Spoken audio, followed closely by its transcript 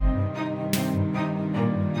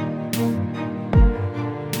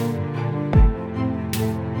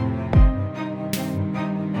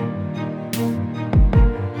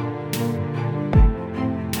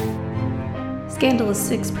Table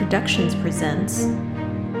 6 Productions presents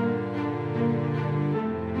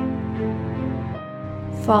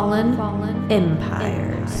Fallen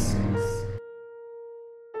Empires.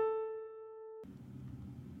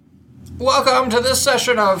 Welcome to this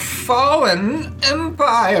session of Fallen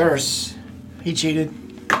Empires. He cheated.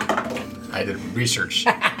 I did research.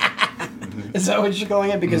 Is that what you're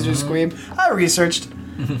calling it? Because you scream? I researched.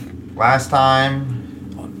 Last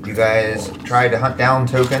time, you guys tried to hunt down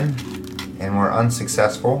Token and were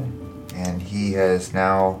unsuccessful, and he has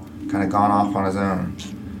now kind of gone off on his own.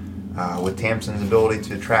 With Tamsin's ability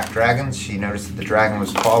to track dragons, she noticed that the dragon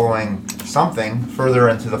was following something further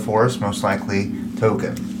into the forest, most likely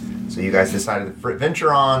Token. So you guys decided to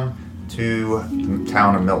venture on to the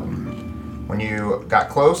town of Milton. When you got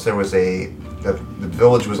close, there was the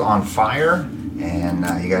village was on fire,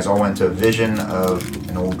 and you guys all went to a vision of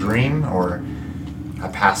an old dream or a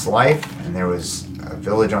past life, and there was a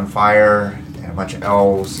village on fire and a bunch of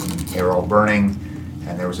elves, and they were all burning,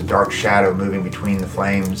 and there was a dark shadow moving between the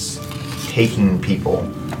flames, taking people,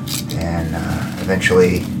 and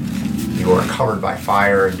eventually you were covered by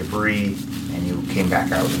fire and debris, and you came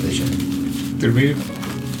back out of the vision. Did we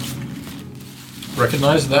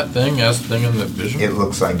recognize that thing as the thing in the vision? It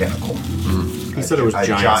looks identical. He said it was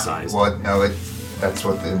giant sized. Well, no, that's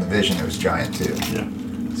what in the vision it was giant too. Yeah.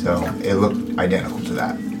 So it looked identical to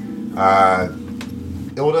that.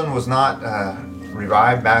 Ildan was not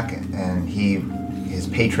revived back, and his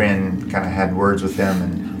patron kind of had words with him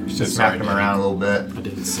and smacked him around a little bit. I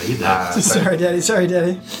didn't say that. Sorry,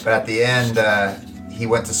 Daddy. But at the end, he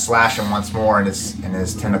went to slash him once more, and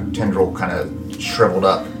his tendril kind of shriveled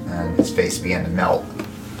up, and his face began to melt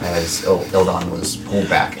as Ildan was pulled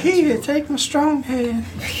back. Here, take my strong hand.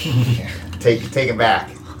 Take it back.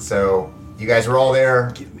 So you guys were all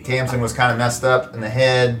there. Tamsin was kind of messed up in the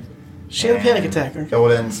head. She had a panic attack.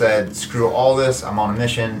 Ildan said, "Screw all this, I'm on a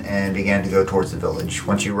mission," and began to go towards the village.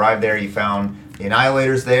 Once you arrived there, you found the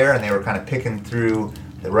Annihilators there, and they were kind of picking through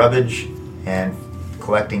the rubbish and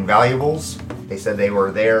collecting valuables. They said they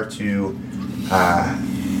were there to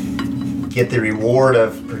get the reward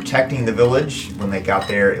of protecting the village. When they got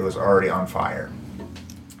there, it was already on fire.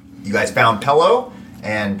 You guys found Pello,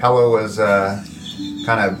 and Pello was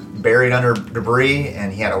kind of buried under debris,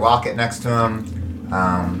 and he had a locket next to him.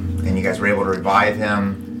 And you guys were able to revive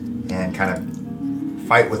him and kind of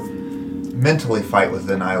mentally fight with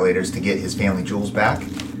the Annihilators to get his family jewels back.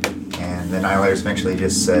 And the Annihilators eventually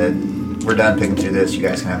just said, "We're done picking through this, you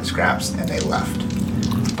guys can have the scraps," and they left.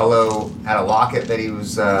 Pello had a locket that he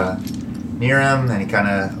was near him, and he kind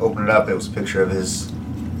of opened it up. It was a picture of his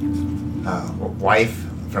wife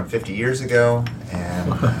from 50 years ago,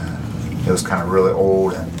 and it was kind of really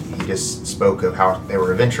old, and he just spoke of how they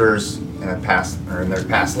were adventurers in their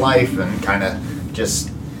past life, and kind of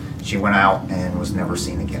just she went out and was never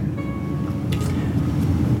seen again.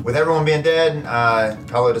 With everyone being dead,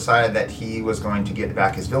 Pello decided that he was going to get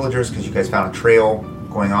back his villagers because you guys found a trail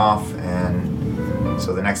going off, and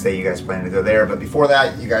so the next day you guys planned to go there. But before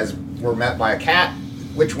that, you guys were met by a cat,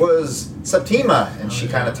 which was Septima, and she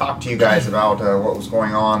kind of talked to you guys about what was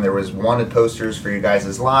going on. There was wanted posters for you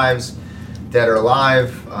guys' lives, dead or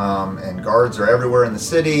alive, and guards are everywhere in the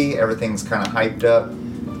city. Everything's kind of hyped up.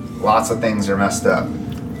 Lots of things are messed up.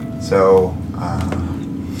 So,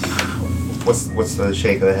 what's the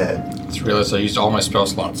shake of the head? Just realized I used all my spell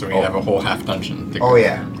slots, so we have a whole half dungeon. Oh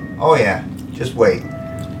yeah. Just wait.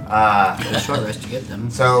 A short rest to get them.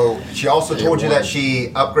 So she also told you that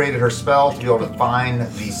she upgraded her spell to be able to find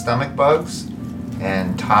the stomach bugs,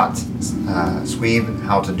 and taught Sweeb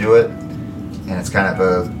how to do it. And it's kind of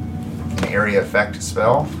an area effect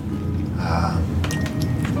spell.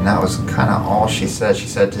 And that was kind of all she said. She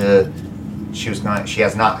said she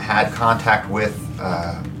has not had contact with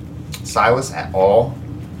Silas at all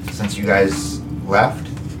since you guys left,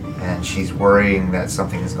 and she's worrying that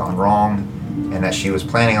something has gone wrong, and that she was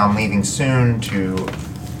planning on leaving soon to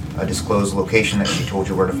disclose the location that she told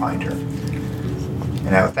you where to find her.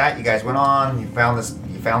 And with that, you guys went on. You found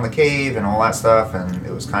the cave and all that stuff, and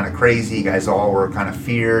it was kind of crazy. You guys all were kind of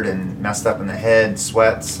feared and messed up in the head,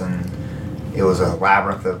 sweats, and it was a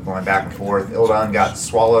labyrinth of going back and forth. Ildan got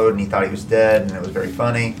swallowed, and he thought he was dead, and it was very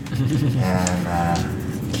funny. And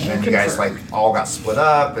then you guys all got split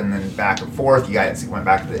up, and then back and forth. You guys went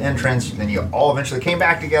back to the entrance. Then you all eventually came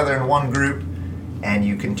back together in one group, and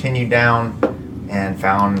you continued down and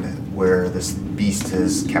found where this beast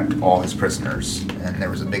has kept all his prisoners. And there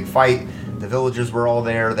was a big fight. The villagers were all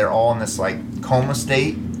there. They're all in this coma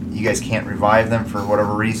state. You guys can't revive them for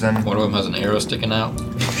whatever reason. One of them has an arrow sticking out.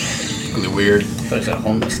 Really weird. But it's a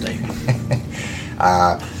home mistake.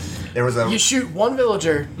 there was a You shoot one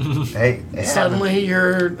villager, hey, suddenly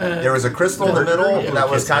you're. there was a crystal in the middle that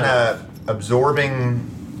was kind of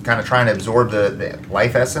absorbing, kind of trying to absorb the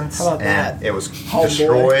life essence, How about and that? it was Oh, boy.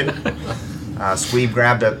 destroyed. Squeeb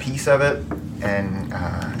grabbed a piece of it and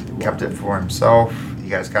kept it for himself. You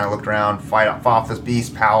guys kind of looked around, fight off this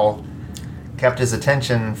beast. Powell kept his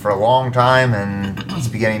attention for a long time, and it's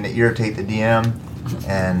beginning to irritate the DM.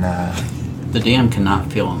 And The DM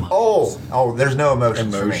cannot feel him. oh, there's no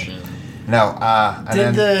emotions for me. No. And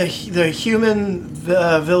Did then, the human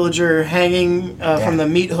villager hanging from the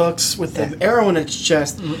meat hooks with the arrow in its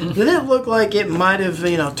chest? Did it look like it might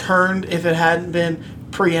have turned if it hadn't been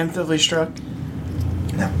preemptively struck?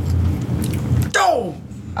 No.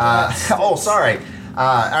 Oh, Sorry.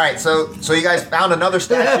 All right, so you guys found another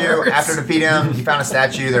statue. After defeating him, you found a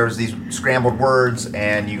statue. There was these scrambled words,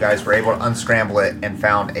 and you guys were able to unscramble it and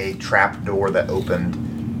found a trap door that opened,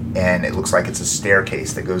 and it looks like it's a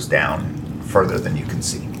staircase that goes down further than you can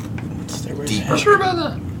see. Stairway to You heck. sure about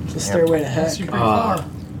that? It's a stairway to heck.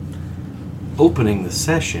 Opening the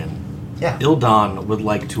session, Yeah. Ildon would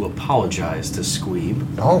like to apologize to Squeeb.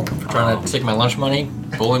 Oh. Trying to take my lunch money,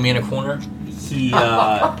 bully me in a corner. He,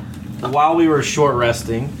 while we were short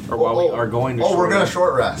resting, or while we are going to we're going to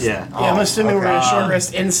short rest. Yeah. Yeah, I'm assuming we're okay. going to short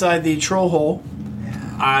rest inside the troll hole.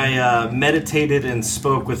 I meditated and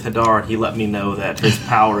spoke with Hadar, and he let me know that his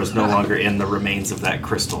power is no longer in the remains of that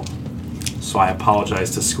crystal. So I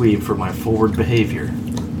apologize to Squeeb for my forward behavior.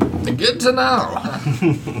 Good to know.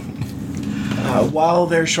 While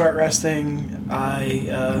they're short resting,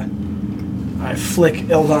 I flick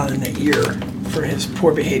Ildon in the ear for his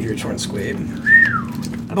poor behavior towards Squeeb.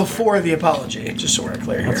 Before the apology, just so we're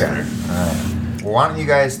clear here. Okay. Well, why don't you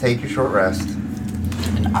guys take your short rest?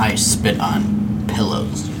 And I spit on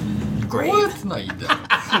pillows. Grave. What? No, you didn't.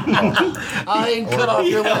 I cut off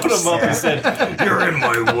your Held lips. him up and said, "You're in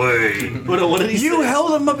my way." What did he say? You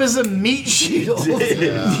held him up as a meat shield.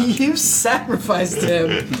 You sacrificed him,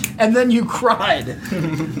 and then you cried.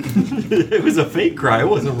 It was a fake cry. It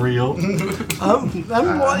wasn't real. I'm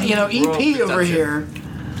EP over here.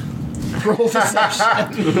 Roll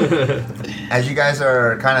deception. As you guys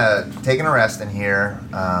are kind of taking a rest in here,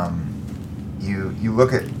 you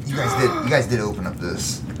look at you guys did open up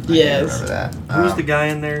this. Yes. I remember that. Who's the guy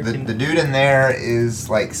in there? The dude in there is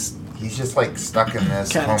like he's just like stuck in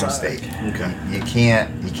this coma Catatonic. state. Okay. You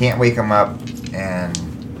can't wake him up, and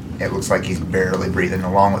it looks like he's barely breathing.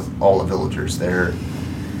 Along with all the villagers, they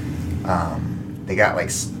got like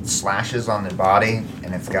slashes on their body,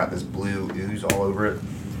 and it's got this blue ooze all over it,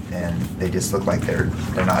 and they just look like they're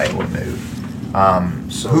not able to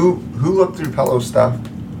move. So who looked through Pello's stuff?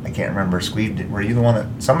 I can't remember. Squeeb, were you the one that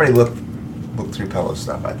somebody looked through Pello's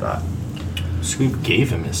stuff? I thought. Squeeb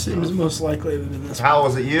gave him his It was stuff. most likely to have been this. Hal,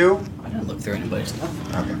 was it you? I didn't look through anybody's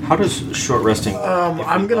stuff. Okay. How does short resting?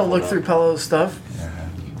 I'm gonna look through Pello's stuff.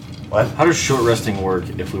 What? How does short resting work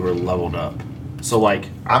if we were leveled up? So like,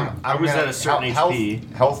 I was gonna- at a certain health,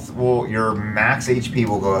 HP, Health will your max HP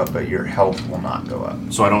will go up, but your health will not go up.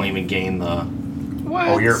 so I don't even gain the. What?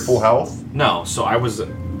 Oh, you're at full health. No, so I was.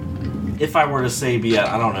 If I were to say be at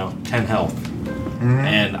 10 health,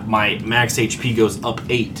 and my max HP goes up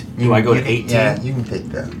 8, do I go to 18? Yeah, you can take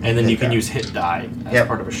that. And then you Take can that. use hit die as Yep.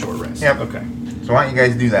 part of a short rest. Yep. Okay. So why don't you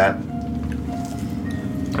guys do that?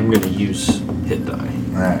 I'm gonna use hit die.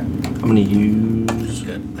 All right. I'm gonna use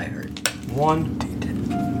Good. I heard. 1,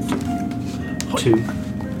 2.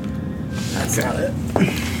 That's not it.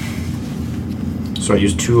 So I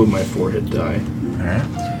use 2 of my 4 hit die, All right.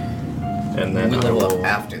 and then We I level up will.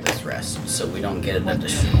 after this rest, so we don't get an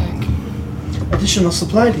additional. Additional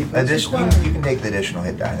supply depot. Additional, you can take the additional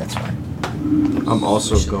hit die. That's fine. I'm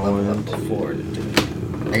also We should level going up before.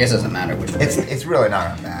 to. I guess it doesn't matter which way. It's really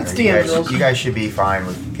not gonna matter. It's You DM guys, rules. you guys should be fine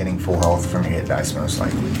with getting full health from your hit dice most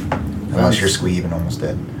likely, unless you're Squeeb and almost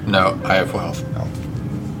dead. No, I have full health. No.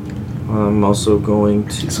 I'm also going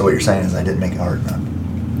to. So what you're saying is I didn't make it hard enough.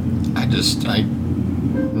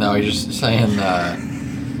 No, you're just saying,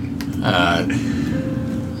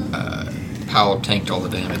 Powell tanked all the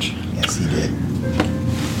damage. Yes, he did.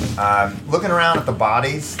 Looking around at the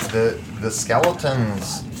bodies, the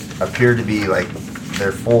skeletons appear to be like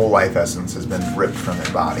their full life essence has been ripped from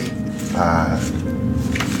their body.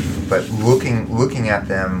 But looking at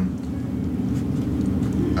them,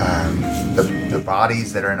 the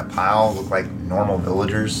bodies that are in a pile look like normal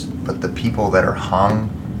villagers, but the people that are hung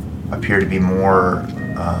appear to be more,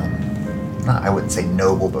 not I wouldn't say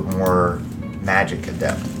noble, but more magic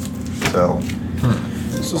adept. So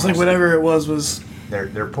So it's like whatever it was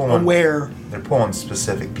they're pulling aware. they're pulling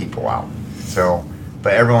specific people out. So,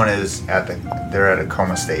 but everyone is they're at a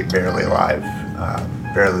coma state, barely alive.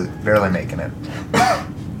 barely making it.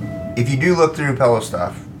 If you do look through Pello's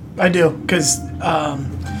stuff, I do, because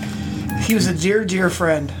he was a dear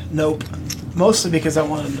friend. Nope. Mostly because I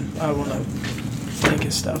want to take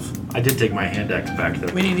his stuff. I did take my hand axe back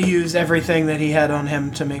though. We need to use everything that he had on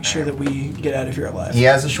him to make sure that we get out of here alive. he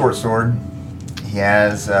has a short sword. He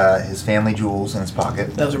has his family jewels in his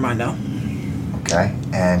pocket. Those are mine now. Okay,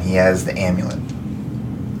 and he has the amulet,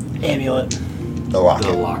 Amulet. the locket.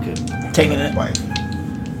 The locket. Taking His it. wife.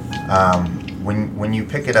 When you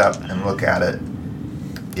pick it up and look at it,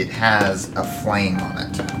 it has a flame on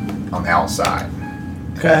it on the outside.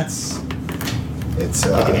 Okay. It's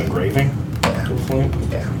Like an engraving. yeah, To a flame.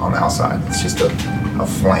 yeah, on the outside. It's just a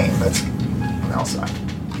flame that's on the outside.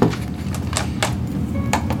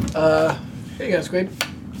 Here you go, Squid.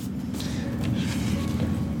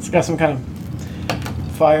 It's got some kind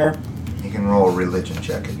of fire. You can roll a religion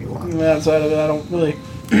check if you want. Outside of it, I don't really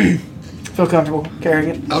feel comfortable carrying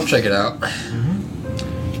it. I'll check it out.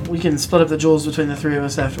 We can split up the jewels between the three of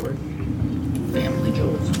us afterward. Family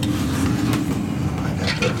jewels. I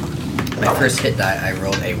got the- My first hit die, I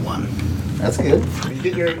rolled a 1. That's good. You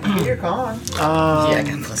get your con. Yeah, I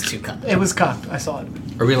got +2 con. It was cocked. I saw it.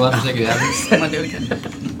 Are we allowed to take it out? I'm gonna do it again.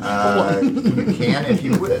 You can if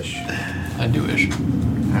you wish. I do wish.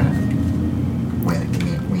 Win.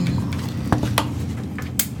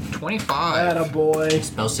 25. Attaboy.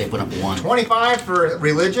 Spell save went up 1. 25 for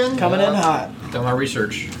religion. Coming in hot. Done my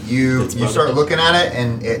research. You about start it. looking at it,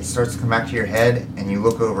 and it starts to come back to your head, and you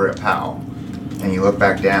look over at Powell, and you look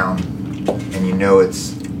back down, and you know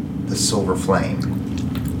it's the silver flame.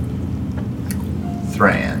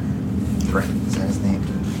 Thran. Is that his name?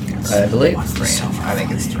 I believe. Thran. I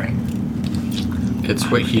think it's Thran. It's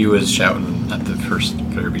what he was shouting at the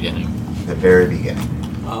very beginning. The very beginning.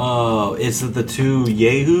 Oh, is it the two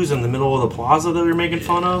yahoos in the middle of the plaza that we were making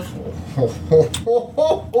fun of?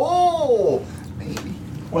 Maybe.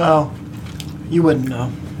 Well, you wouldn't know.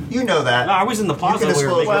 You know that. No, I was in the You plaza can we were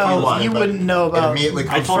disclose making what fun Well, of. want, you but wouldn't know it about. immediately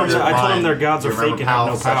I comes told to him your I told him mind. their gods You are remember fake and have no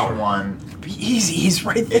Powell's session power. 1. Be easy. He's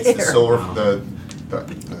right It's there. the silver.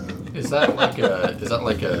 Is that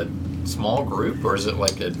like a small group, or is it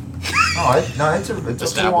like a? It's a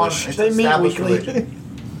Established. It's They an meet established weekly. religion.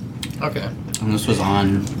 Okay. And this was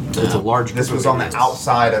on. It's a large group This was of on the idiots.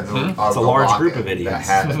 outside of the. Of It's a the large locket group of idiots.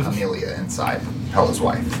 that had Amelia inside. Pella's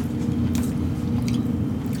wife.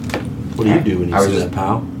 What do you do when you I was see just- that,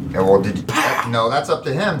 pal? And well, no, that's up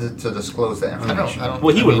to him to disclose that I information. don't.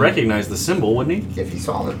 Well, he I would mean, recognize the symbol, wouldn't he? If he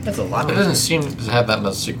saw it. That's a lot. It doesn't seem to have that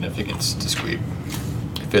much significance to Squeeb.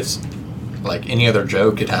 If it's like any other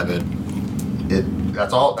joke, could have it.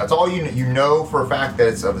 That's all you know for a fact that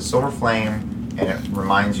it's of the silver flame, and it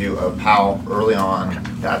reminds you of how early on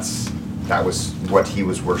that was what he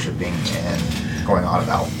was worshiping and going on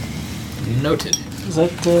about. Noted. Is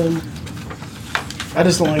that? I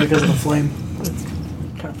just don't like it because of the flame.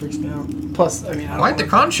 It kind of freaks me out. Plus, I mean, I don't Quite the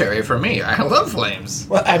like- contrary for me. I love flames.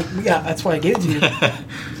 Well, yeah, that's why I gave it to you.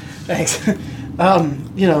 Thanks.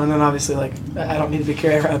 And then obviously, like, I don't need to be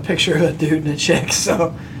carrying around a picture of a dude and a chick,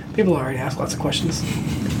 so people already ask lots of questions.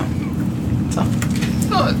 So,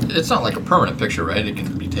 No, it's not like a permanent picture, right? It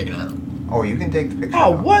can be taken out. Oh, you can take the picture.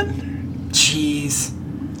 oh, now. what? Jeez.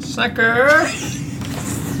 Sucker!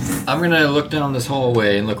 I'm gonna look down this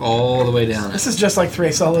hallway and look all the way down. This is just like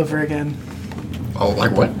Thrace all over again. Oh,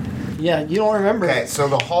 like what? Yeah, you don't remember. Okay, so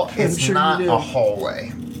the hall. It's sure you not do. a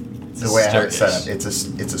hallway. It's The a way I have it set up, staircase.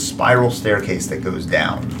 it's a spiral staircase that goes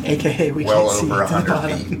down, AKA, we well can't see over it to the 100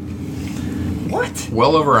 bottom. feet. What?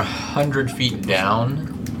 Well over 100 feet down.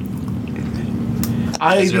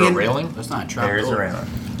 Is there a railing? That's not a trap. There is a railing.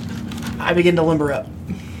 I begin to limber up.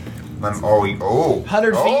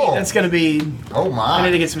 100 feet, that's going to be... Oh my. I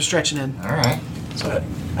need to get some stretching in. All right. So,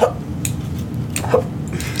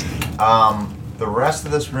 The rest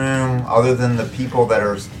of this room, other than the people that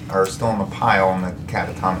are still in the pile in the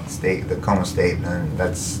catatonic state, the coma state, and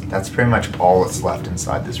that's pretty much all that's left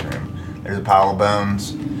inside this room. There's a pile of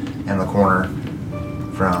bones in the corner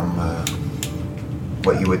from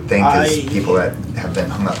what you would think is people that have been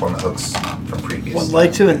hung up on the hooks from previous. would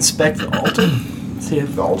like to inspect the altar. See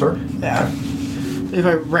if... The altar? Yeah. If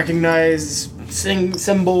I recognize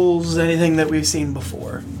symbols, anything that we've seen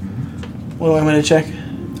before. What do I want to check?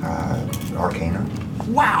 Arcana.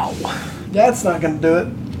 Wow. That's not going to do it.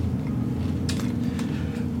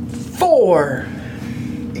 4.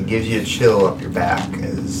 It gives you a chill up your back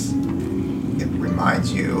as it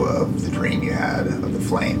reminds you of the dream you had of the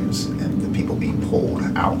flames and the people being pulled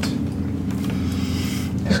out.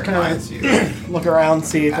 And it kinda- reminds you Look around,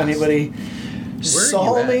 see if Yes. anybody Where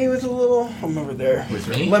saw are you me at? with a little... I'm over there. With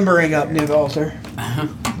me? Limbering up near the altar.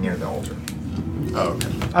 near the altar. Oh,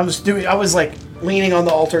 okay. I was like leaning on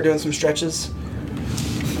the altar doing some stretches.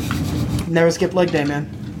 Never skip leg day, man.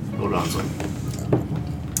 Hold on a second.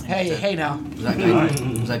 Hey now. Was that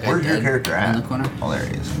guy Where's your dead character at? in the corner? Oh, there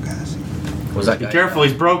he is, guys. Was that Be guy? careful,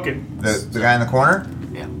 he's broken. The guy in the corner?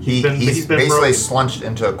 Yeah. He's been basically broken. slunched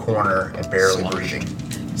into a corner and barely breathing.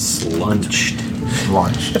 Slunched.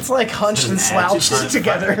 Slunched. It's like hunched and slouched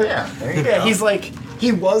together. Yeah, there you Yeah, go. he's like,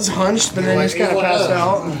 he was hunched, but then he's kind of passed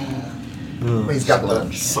out. He's got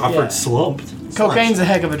the... Suffered slumped. Cocaine's a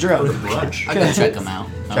heck of a drug. I can check him out.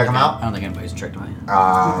 Check him out? I don't think anybody's checked him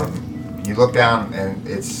out. You look down and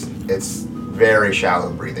it's very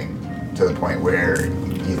shallow breathing to the point where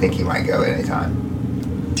you think he might go at any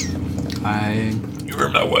time. I You're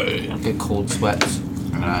in my way. get cold sweats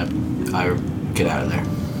and I get out of there.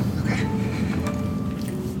 Okay.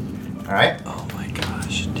 All right. Oh my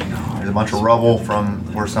gosh. There's a bunch of rubble from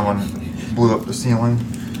where someone blew up the ceiling.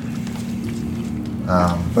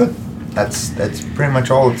 But that's pretty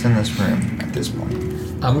much all that's in this room at this point.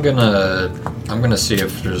 I'm gonna see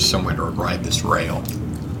if there's some way to ride this rail.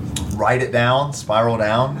 Write it down, spiral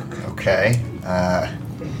down. Okay.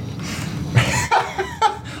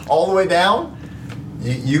 All the way down.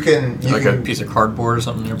 You can Like a piece of cardboard or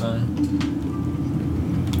something nearby.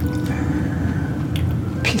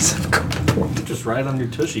 Piece of cardboard. Just right on your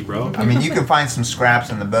tushy, bro. I mean, you can find some scraps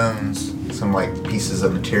in the bones, some like pieces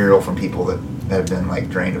of material from people that have been like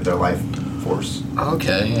drained of their life force.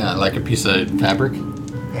 Okay, yeah, like a piece of fabric.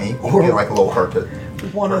 Yeah, you can get like a little carpet.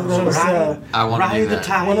 One of those, I want to do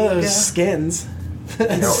that. one of those skins.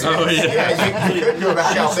 Oh, yeah. you could go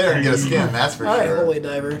back out there and get a skin. That's for All right, sure. holy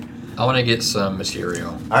diver. I want to get some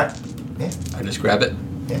material. All right. Yeah. I just grab it.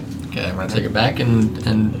 Yeah. Okay, I'm gonna take it back and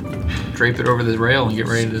drape it over the rail and get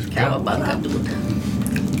ready to go.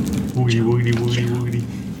 Woogity, woogity, woogity, woogity.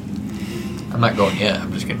 I'm not going yet.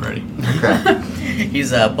 I'm just getting ready. Okay.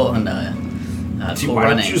 He's pulling Gee, cool why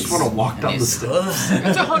don't runnings. you just want to walk down the He's- steps?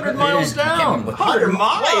 It's 100 miles down. 100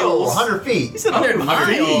 miles? 100 feet. He said 100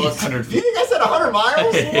 100 miles. miles. 100 You feet. think I said 100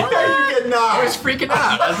 miles? What are you getting I was at? freaking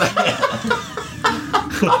out. I was like,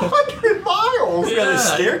 100 miles. We got a Yeah.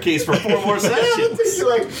 staircase for 4 more Yeah, sections. you're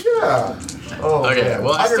like, yeah. Oh, okay, man.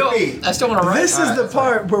 well, 100 feet. I still want to ride. This is the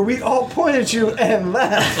part where we all pointed at you and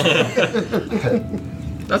laughed.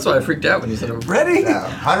 That's why I freaked out when you said it. Ready? Down.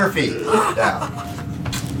 100 feet. Down.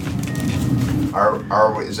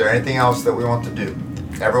 Is there anything else that we want to do?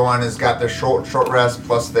 Everyone has got their short rest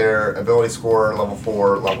plus their ability score level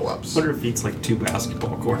 4 level ups. 100 feet's like 2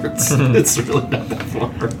 basketball courts. It's really not that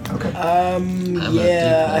far. Okay.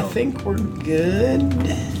 Yeah, I think we're good.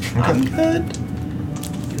 I'm good.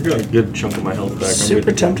 You're got a good chunk of my health back. I'm Super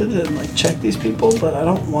good. tempted to like check these people, but I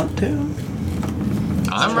don't want to.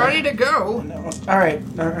 I'm ready to go. No. All right,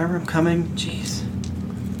 I'm coming. Jeez.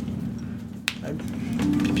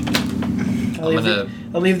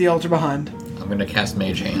 I'll leave the altar behind. I'm gonna cast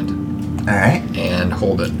Mage Hand All right. and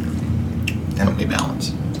hold it. Help me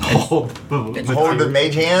balance. Oh, Hold the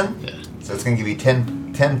mage hand. Yeah. So it's going to give you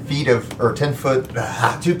 10 feet of, or 10 foot,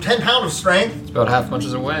 to 10 pounds of strength. It's about half much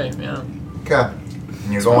as away. Yeah. Okay.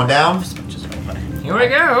 And you're going down. Here we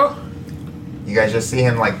go. You guys just see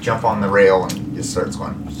him like jump on the rail and just starts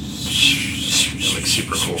going That looks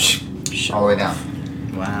super cool. all the way down.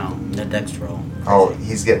 Wow, the dex roll. Oh,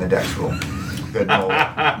 he's getting a dex roll. Good roll.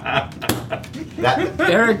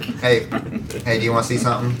 Eric, Hey, do you want to see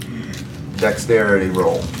something? Dexterity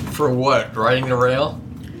roll. for what? Riding the rail?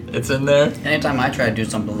 It's in there. Anytime I try to do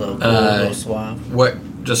something a little suave. What?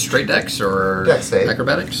 Just straight dex or Dex save.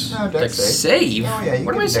 acrobatics? No, dex save. save. Oh, yeah, you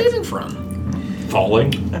What am can I dex- saving from?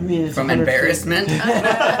 falling. I mean, it's From 100 feet. embarrassment?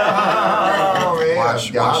 Oh, man.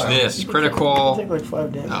 Watch got him. this. I'll Critical. take like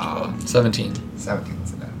 5 damage. 17. 17.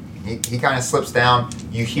 He kind of slips down.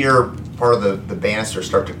 You hear part of the banister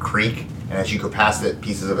start to creak, and as you go past it,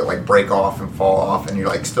 pieces of it like break off and fall off, and you're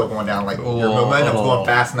like still going down. Like your Oh. momentum's going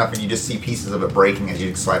fast enough, and you just see pieces of it breaking as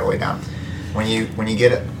you slide away down. When you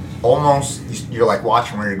get it almost, you're like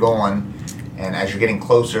watching where you're going, and as you're getting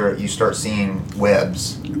closer, you start seeing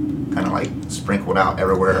webs, kind of like sprinkled out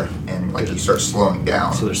everywhere, and like you start slowing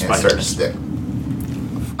down, So and they're it starts to spiders. stick.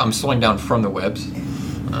 I'm slowing down from the webs.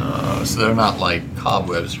 So they're not like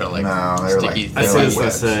cobwebs. They're like No, they're sticky. like- I They're say like this to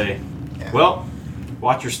webs. say, Yeah. well,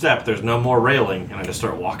 watch your step. There's no more railing. And I just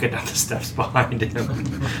start walking down the steps behind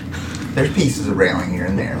him. There's pieces of railing here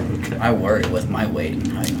and there. I worry with my weight and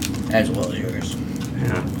height, as well as yours.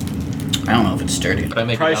 Yeah. I don't know if it's sturdy. But I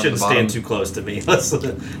make Probably it down shouldn't to the stand bottom. too close to me.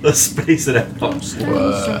 Let's space it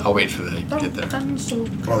out. I'll wait for them to get there.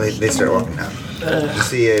 Well, they start walking down. You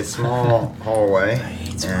see a small hallway,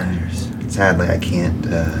 and Sadly, I can't.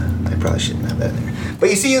 I probably shouldn't have that in there. But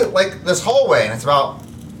you see, like, this hallway, and it's about,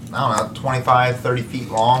 I don't know, 25, 30 feet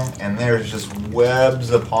long, and there's just webs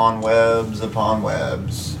upon webs upon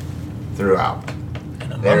webs throughout.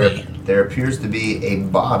 And a mummy. There appears to be a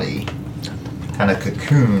body kind of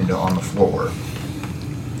cocooned on the floor.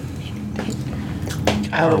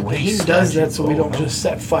 He does that so we don't just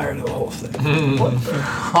set fire to the whole thing.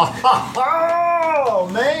 Oh,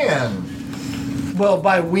 man! Well,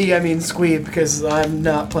 by we, I mean Squeeb, because I'm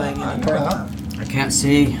not playing any part. I can't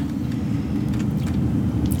see.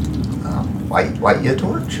 Light you a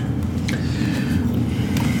torch?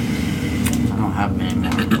 I don't have many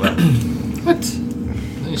more. But What?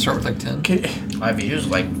 Then you start with like 10? I've used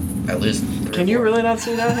like at least. Can you really not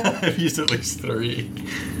see that? I've used at least 3.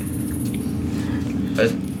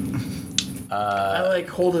 I like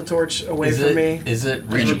hold a torch away from me. Is it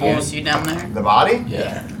Can you reachable? see down there? The body?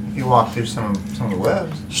 Yeah. You walk through some of the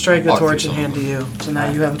webs. Strike the Walk torch through and hand to you. So now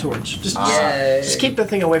you have a torch. Just keep the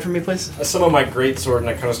thing away from me, please. I summon my greatsword and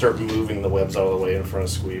I kind of start moving the webs out of the way in front of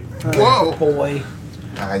Squeeb. Whoa! Boy.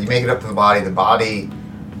 You make it up to the body. The body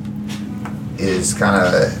is kind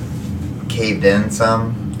of caved in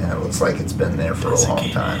some, and it looks like it's been there for a long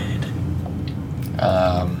time.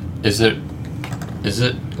 Is it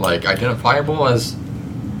like identifiable as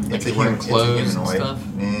It's like a wearing human, clothes it's a and humanoid. stuff?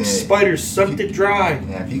 Yeah, Spiders sucked it dry.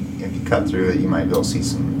 yeah, if you cut through it, you might be able to see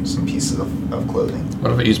some pieces of clothing.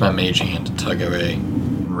 What if I use my mage hand to tug away?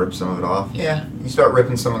 And rip some of it off. Yeah. You start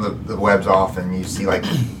ripping some of the webs off, and you see like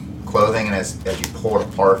clothing, and as you pull it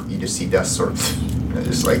apart, you just see dust sort of, it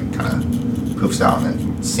just like kind of poofs out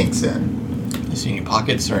and it sinks in. You see any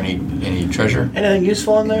pockets or any treasure? Anything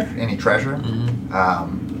useful in there? Any treasure?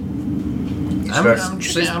 Mm-hmm. You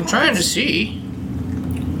start- I'm trying to see.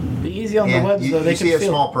 Be easy on the webs, though. They you can see a feel.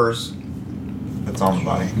 small purse that's on the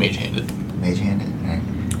body. Mage handed. Mage hand it. Right.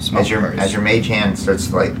 Small purse. As your mage hand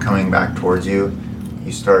starts like coming back towards you,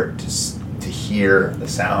 you start to hear the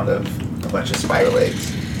sound of a bunch of spider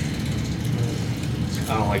legs.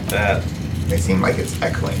 I don't like that. They seem like it's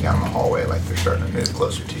echoing down the hallway, like they're starting to move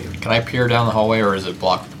closer to you. Can I peer down the hallway or is it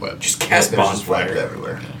blocked with webs? Just cast There's just webs bonfire.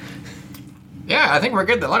 everywhere. Yeah, I think we're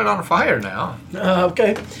good to light it on fire now.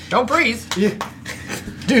 Okay. Don't breathe. You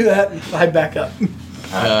do that. I back up.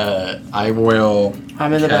 I will.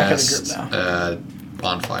 I'm in the back of the cast, group now.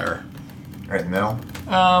 Bonfire. Right in the middle.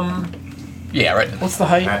 Yeah, right. In the What's the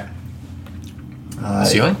height? Right.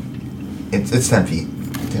 ceiling? It's 10 feet.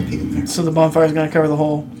 10 feet in there. So the bonfire's going to cover the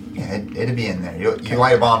whole. Yeah, it'd be in there. You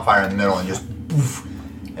light a bonfire in the middle and just poof.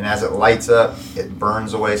 And as it lights up, it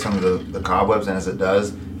burns away some of the cobwebs, and as it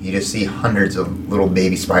does, you just see hundreds of little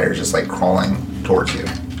baby spiders just like crawling towards you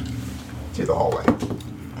through the hallway.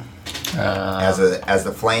 As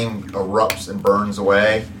the flame erupts and burns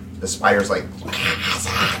away, the spiders like,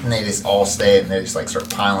 and they just all stay, and they just like start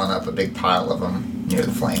piling up a big pile of them near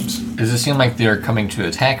the flames. Does it seem like they're coming to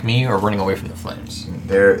attack me or running away from the flames?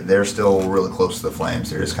 They're still really close to the flames.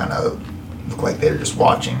 They're just kind of look like they're just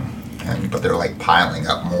watching, but they're like piling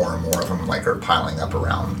up more and more of them, like are piling up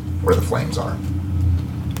around where the flames are.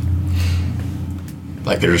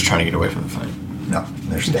 Like they're just trying to get away from the flame. No,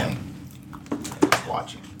 they're staying. They're just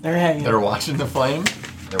watching. They're hanging. They're watching the flame?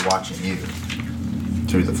 They're watching you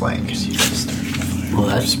through the flames. Well,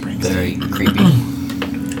 that's very creepy.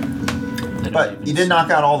 But you did knock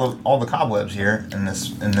out all the cobwebs here in this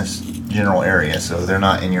general area, so they're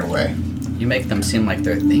not in your way. You make them seem like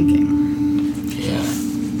they're thinking. Yeah.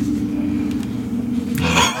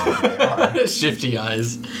 Shifty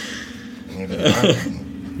eyes. Maybe they are thinking.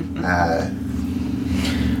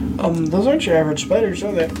 Those aren't your average spiders,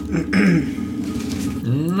 are they?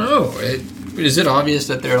 No. Is it obvious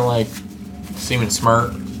that they're like seeming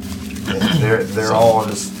smart? They're all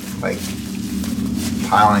just like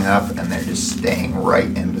piling up, and they're just staying right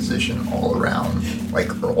in position all around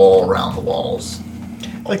the walls.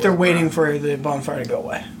 Like they're waiting for the bonfire to go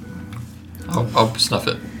away. I'll snuff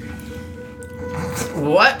it.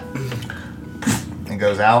 What? It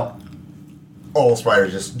goes out. All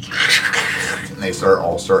spiders just and they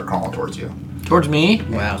all start crawling towards you. Towards me?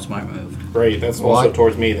 Wow, smart move. Great, that's What? also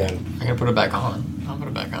towards me then. I'm gonna put it back on. I'll put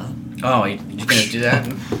it back on. Oh, you're gonna do that?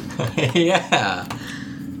 Yeah.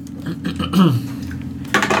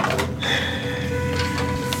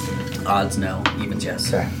 Odds no, evens yes.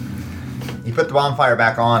 Okay. You put the bonfire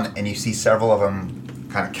back on, and you see several of them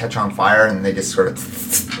kind of catch on fire, and they just sort of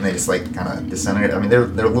like kind of disintegrate. I mean, they're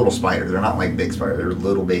little spiders. They're not like big spiders. They're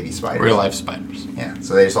little baby spiders. Real life spiders. Yeah.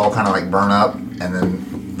 So they just all kind of like burn up, and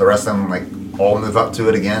then the rest of them like all move up to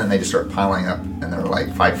it again, and they just start piling up, and they're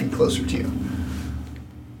like 5 feet closer to you.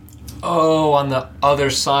 Oh, on the other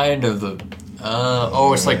side of the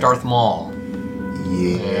It's like Darth Maul.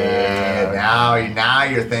 Yeah. Now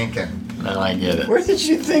you're thinking. Now I get it. Where did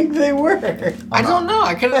you think they were? I don't know.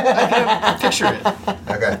 I couldn't picture it.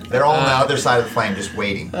 Okay. They're all on the other side of the flame, just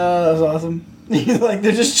waiting. Oh, that was awesome. Like,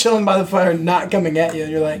 they're just chilling by the fire, not coming at you,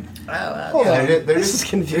 and you're like, hold on, they're this just- is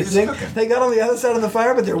confusing. they're just cooking. They got on the other side of the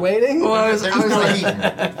fire, but they're waiting? Well, I was They're just not like, eating.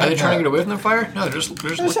 are they trying to get away from the fire? No, they're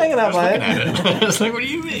just hanging out by looking at it. It's like, what do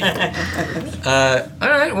you mean? All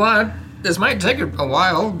right, well, this might take a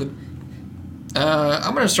while, but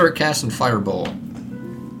I'm going to start casting Firebolt.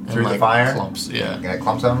 Through the Like fire? Clumps, yeah. Got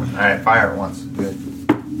clumps of them? Alright, fire at once. Good.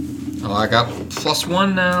 Oh, I got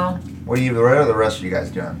 +1 now. What are the rest of you guys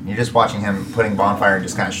doing? You're just watching him putting bonfire and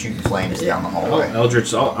just kind of shooting flames down the Oh, hallway.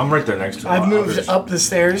 Eldritch. Oh, I'm right there next to him. I've moved Eldritch. up the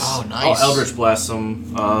stairs Oh, nice. Oh, Eldritch blast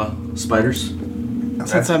some spiders.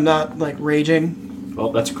 since I'm not, like, raging.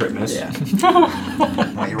 Oh, that's a crit miss. Yeah. Why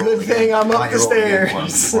don't you roll Good again? thing I'm Why up don't the you roll again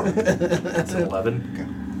stairs. for me? That's an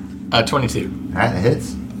 11. 22. Alright, that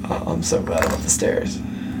hits. Oh, I'm so glad I'm up the stairs.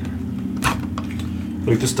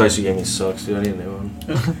 Look, this dice you gave me sucks, dude. I need a new one.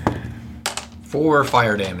 4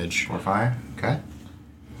 fire damage. 4 fire. Okay.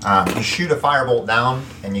 You shoot a firebolt down,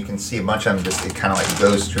 and you can see a bunch of them. It kind of like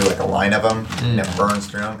goes through like a line of them, and it burns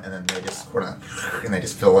through them, and then they just sort of, and they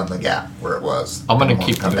just fill in the gap where it was. I'm going And to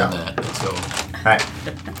one keep come doing down. that. So, All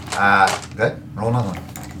right. Good. Roll another one.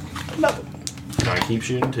 Can I keep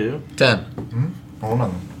shooting too? 10. Roll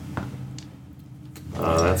another one.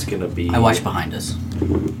 That's gonna be. I watch behind us.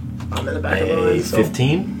 I'm in the back of the a line, so.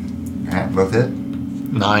 15. All right, both hit.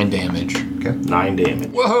 9 damage. Okay. 9 damage.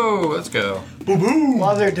 Whoa, let's go.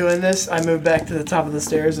 While they're doing this, I move back to the top of the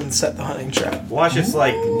stairs and set the hunting trap. Watch, it's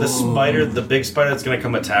like the spider, the big spider that's gonna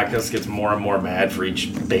come attack us gets more and more mad for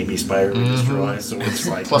each baby spider we destroy. So it's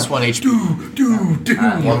like +1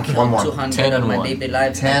 HP. One more. 200 10 and of my one. baby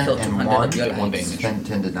lives. 10 I killed and 200 1. of your lives. 1 damage. 10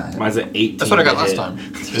 to 9. mine's at 18. That's what I got to last hit. time.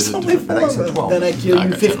 There's only 4 you of said them. 12. Then I kill No, I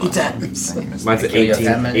you got 10 50 last time. times. Mine's at Kill your 18.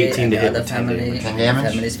 family, 18 to and hit. the other with 10 family, damage. 10 damage?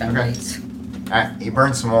 Families, families. Alright, you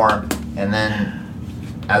burn some more, and then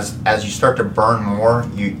as you start to burn more,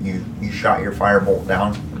 you shot your firebolt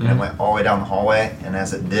down, and it went all the way down the hallway, and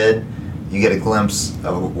as it did, you get a glimpse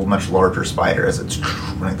of a much larger spider as it's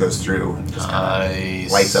when it goes through, and just kind Nice.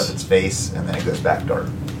 of lights up its face, and then it goes back dark.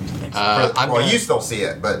 I'm Well, gonna- you still see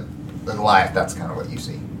it, but in life, that's kind of what you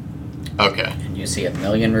see. Okay. And you see a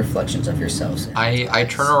million reflections of yourselves. I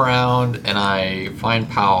turn around and I find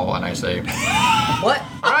Powell and I say, What?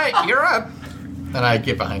 all right, you're up. And I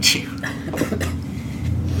get behind you.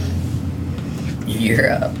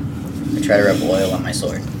 You're up. I try to rub oil on my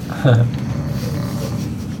sword.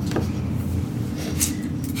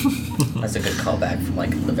 That's a good callback from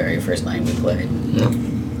like the very first night we played.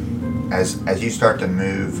 As you start to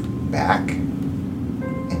move back,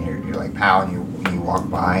 and you're like pow, and you walk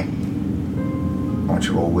by, I want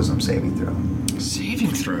you to roll a wisdom saving throw.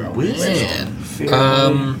 Saving throw. Wisdom.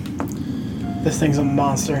 Man. This thing's a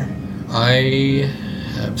monster. I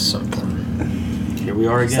have something. Here we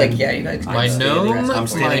are It's again. like, yeah, you guys. My can stay gnome- the rest I'm of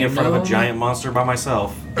the standing in front of a gnome- giant monster by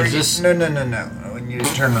myself. Is this No. When you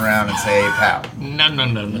turn around and say pow. no?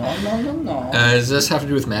 No. Does this have to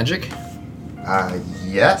do with magic?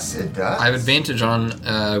 Yes, it does. I have advantage on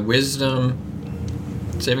wisdom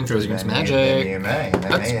saving throws against Then magic. you may. And they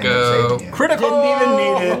Let's may end up go. saving you. Critical. Didn't even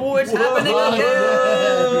need it. Oh, it's happening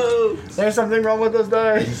again! There's something wrong with those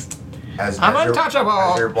dice. I'm you're- untouchable.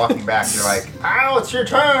 As you're walking back, you're like, ow, it's your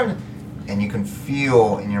turn. And you can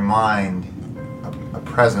feel in your mind a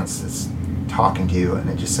presence that's talking to you, and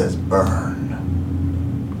it just says,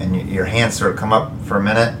 burn. And your hands sort of come up for a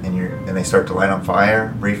minute, and they start to light on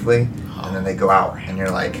fire briefly, and then they go out, and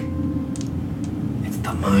you're like, It's the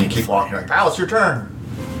and you mind. keep walking, like, ow, it's your turn.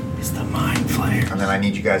 It's the mind flare. And then I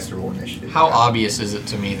need you guys to roll initiative. How obvious is it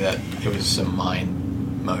to me that it was some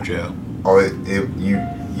mind mojo? Oh,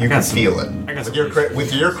 you got can some- feel it. I got With some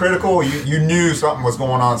with your critical, you knew something was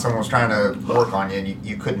going on. Someone was trying to work on you, and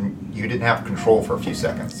you didn't have control for a few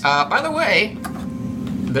seconds. By the way,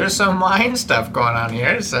 there's some mind stuff going on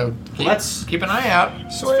here, so keep an eye out.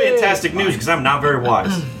 It's fantastic news because I'm not very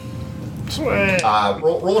wise. Sweet.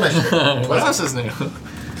 Roll initiative. What else is new?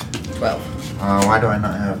 12. Why do I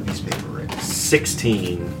not have a piece of paper ready?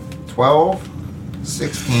 16. 12,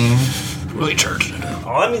 16. Really charged it up.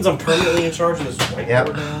 Oh, that means I'm permanently in charge of this whiteboard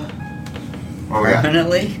Yep. now. What we got?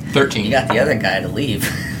 Permanently? 13. You got the other guy to leave.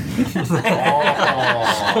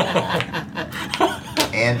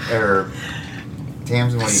 And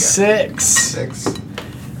Tamsin, what do you got? 6. 6. I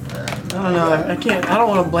don't know. I can't. I don't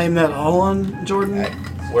want to blame that all on Jordan.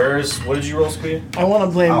 What did you roll, Speed? I want to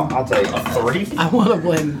blame. I'll tell you. A 3? I want to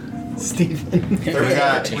blame Steven. We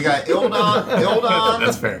got Ildon,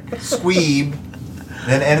 That's fair. Squeeb,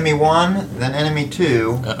 then enemy 1, then enemy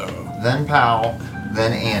 2, then Pal,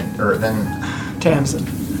 then Tamsin.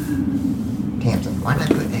 Tamsin. Why did I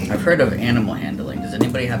put 8? I've heard of animal handling. Does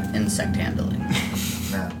anybody have insect handling?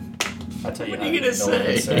 No. I'll tell you What are you gonna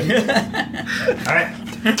say? Alright.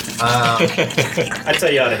 I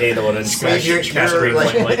tell you how to handle it and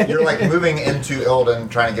Squeeb, you're like moving into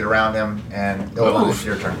Ilden, trying to get around him, and Ilden, it's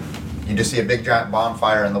your turn. You just see a big giant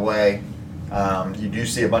bonfire in the way. You do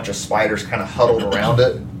see a bunch of spiders kind of huddled around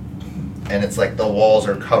it, and it's like the walls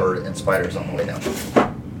are covered in spiders on the way down.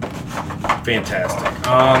 Fantastic.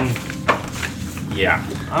 Yeah,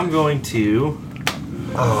 I'm going to.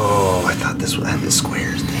 Oh, I thought this had the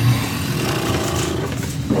squares.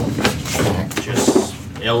 Just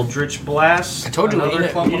Eldritch Blast. I told you another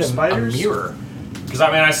clump of a spiders. mirror. Because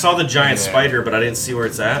I mean, I saw the giant spider, but I didn't see where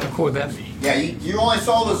it's at. How cool would that be? Yeah, you only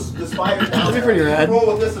saw the spider down That'd be there. pretty rad. Roll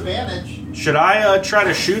with disadvantage. Should I try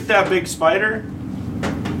to shoot that big spider?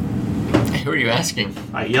 Hey, who are you asking?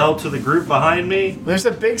 I yell to the group behind me. There's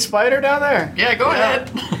a big spider down there. Yeah, go ahead.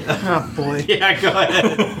 Oh boy. Yeah, go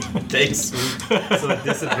ahead. Take sweet. So at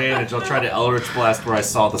disadvantage, I'll try to Eldritch Blast where I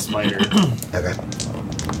saw the spider. Okay.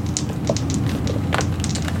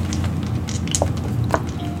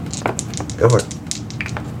 Go for it.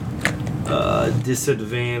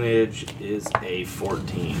 Disadvantage is a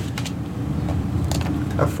 14.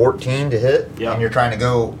 A 14 to hit. Yeah. And you're trying to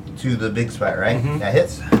go to the big spider, right? Mhm. That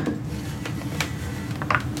hits.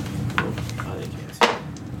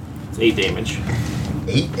 It's 8 damage.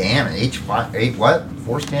 8 damage. 8 what?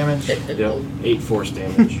 Force damage. Yep. 8 force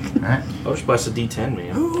damage. All right. Eldritch Blast a D10,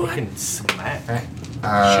 man. I can smack. All right.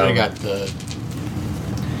 Should have got the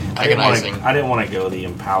agonizing. I didn't want to go the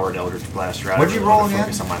empowered Eldritch Blast route. What'd you I really roll wanted to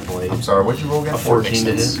again? Focus on my blade. I'm sorry. What'd you roll again? A 14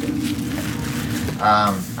 to Makes hit.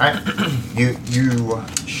 All right. You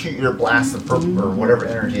shoot your blast of purple or whatever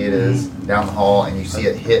energy it is down the hall, and you see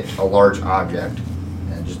it hit a large object,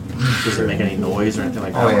 and it just. Does it make any noise or anything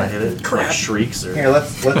like that Oh, when yeah. I hit it? Crap. Like shrieks or? Here,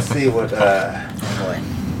 let's see what. Oh boy.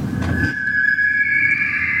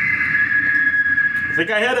 I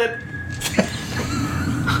think I hit it.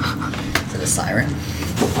 Is it a siren?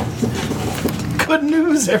 Good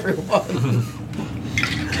news, everyone.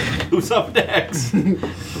 Who's up next?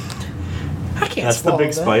 I can't That's the swallow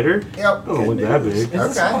big that. spider. Yep. Oh, look that big. It's a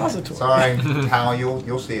Okay. suppository. Sorry, Hal.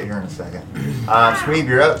 You'll see it here in a second. Squeeb,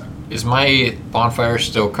 you're up. Is my bonfire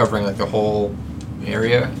still covering like the whole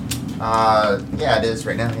area? Yeah, it is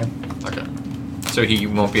right now. Yeah. Okay. So he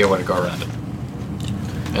won't be able to go around it.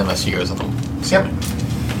 Unless he goes on the Yep.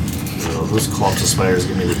 Oh, those clumps of spiders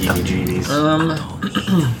give me the heebie-jeebies.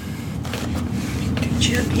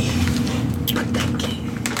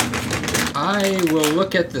 I will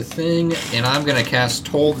look at the thing and I'm gonna cast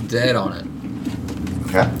Toll the Dead on it.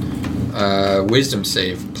 Okay. Wisdom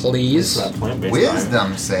save, please. That plant-based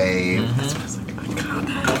Wisdom save.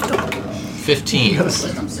 15.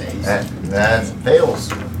 Wisdom saves. That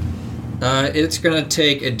fails. It's gonna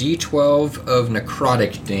take a D12 of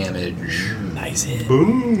necrotic damage. Nice hit.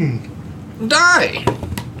 Boom. Die!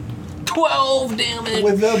 12 damage!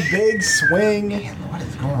 With a big swing. What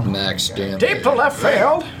is going on? Max damage. Deep to left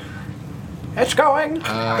field. It's going.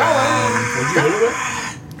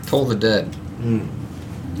 Toll the Dead.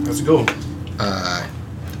 Let's go.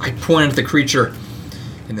 I point at the creature,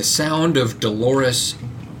 and the sound of dolorous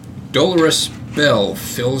bell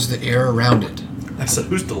fills the air around it. I said,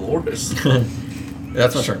 who's Dolores?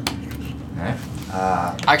 That's my turn. Alright.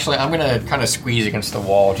 Actually, I'm gonna kind of squeeze against the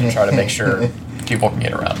wall to try to make sure people can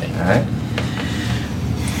get around me. Alright.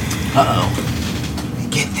 Uh-oh.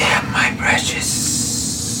 Get them, my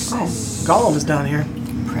precious. Oh, Gollum is down here.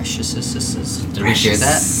 Precious. Did we share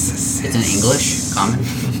that? It's in English. Common.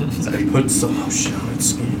 I put some lotion on its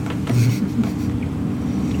skin.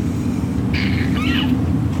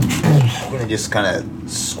 And it just kind of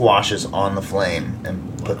squashes on the flame and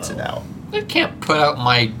puts it out. I can't put out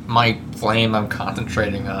my flame I'm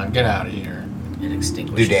concentrating on. Get out of here. It Do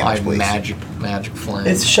extinguished. damage, My please. magic flame.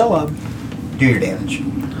 It's Shelob. Do your damage.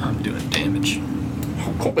 I'm doing damage.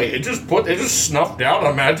 Wait, it just snuffed out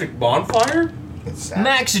a magic bonfire? It's sad.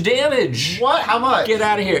 Max damage! What? How much? Get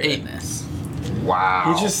out of here. 8. Goodness.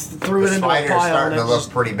 Wow. He just threw the it into a spider's pile. starting to and look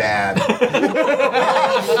pretty bad.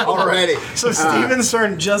 Already. So Steven's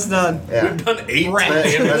turn just done. Yeah. We've done 8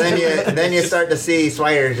 But then you start to see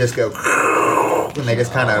spiders just go, and they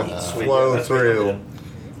just kind of flow through.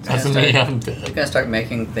 That's me. I'm dead. You're gonna start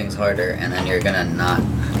making things harder, and then you're gonna not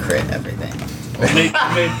crit everything.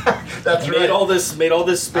 That's made all this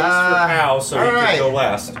space for Pal so he alright. could go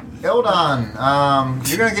last. Ildon,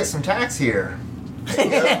 you're gonna get some tax here.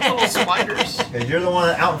 Little spiders. 'Cause you're the one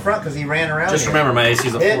out in front because he ran around. Just you. remember, my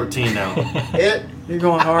AC's a Hit. 14 now. Hit. You're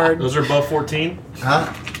going hard. Those are both 14? Huh?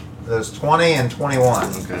 There's 20 and 21.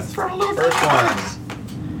 Okay. First one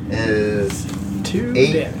is 2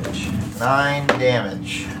 8. damage. 9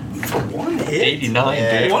 damage. For one hit? 89,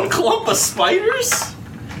 Yeah. dude. One clump of spiders?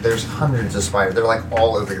 There's hundreds of spiders. They're like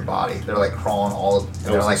all over your body. They're like crawling all.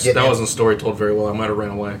 They're like That getting. wasn't a story told very well. I might have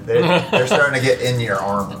ran away. They're starting to get in your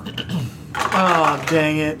armor. Oh,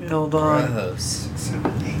 dang it, Ildon. Gross. 7,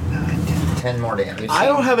 8, 9, 10. 10 more damage. I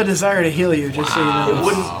don't have a desire to heal you, just so you know. It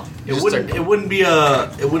wouldn't. Just It wouldn't be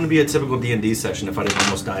a typical D&D session if I didn't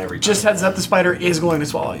almost die every time. Just heads up, the spider is going to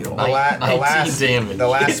swallow you. The, Nice. la- the 19 last damage. the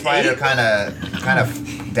last spider kind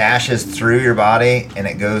of dashes through your body and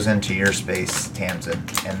it goes into your space, Tamsin,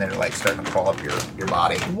 and they're like starting to crawl up your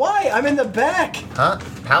body. Why? I'm in the back. Huh?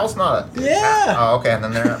 Pal's not. Yeah. Oh, okay. And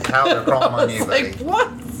then they're crawling on you, buddy. Like, what?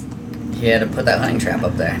 He had to put that hunting trap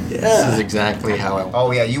up there. This is exactly how I.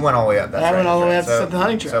 Oh yeah, you went all the way up. That's I right. went all the way up to So- set the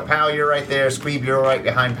hunting trap. So Pal, you're right there. Squeeb, you're right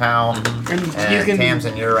behind Pal. And you And can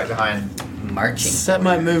Tamsin, you're right behind. Marching. set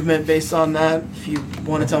my movement based on that. If you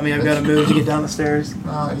want to tell me I've got to move to get down the stairs.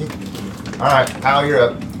 All right, Pal, you're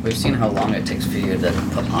up. We've seen how long it takes for you to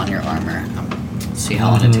put on your armor. See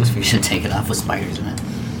how long it takes for you to take it off with spiders in it.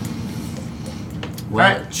 Well,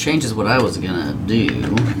 Alright. it changes what I was gonna do.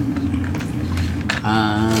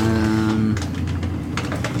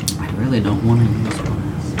 I really don't want to use one.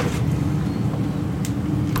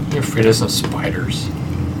 You're afraid of some spiders.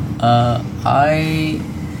 I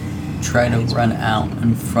try to run out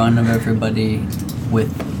in front of everybody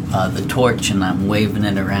with the torch, and I'm waving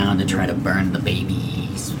it around to try to burn the baby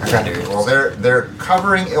spiders. Okay. Well, they're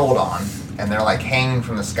covering Ildon, and they're like hanging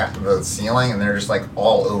from the ceiling, and they're just like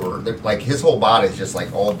all over. They're, like his whole body's just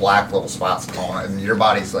like all black little spots crawling, and your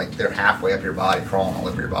body's like they're halfway up your body, crawling all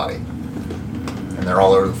over your body, and they're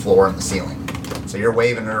all over the floor and the ceiling. So you're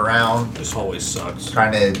waving it around, This always sucks.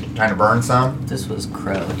 trying to burn some. If this was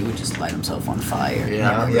Crow, he would just light himself on fire.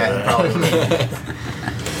 Yeah. Yeah, probably.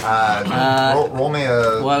 Roll me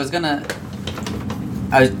a. Well, I was thinking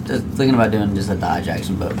about doing just a dodge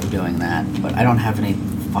action, but we're doing that. But I don't have any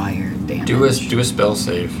fire damage. Do a spell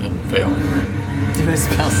save and fail. Do a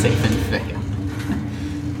spell save and fail.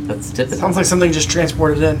 That's typical. Sounds like something just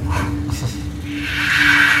transported in.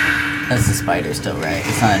 That's the spider still, right?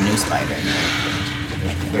 It's not a new spider.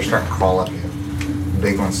 They're starting to crawl up you. The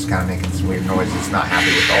big one's kind of making some weird noise. It's not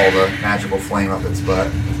happy with all the magical flame up its butt.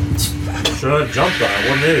 Should have jumped on it.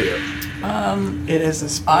 What an idiot. It is a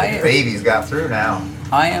spider. Baby's got through now.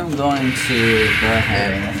 I am going to go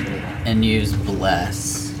ahead and use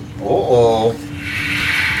Bless. Uh-oh.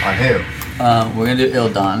 On who? We're gonna do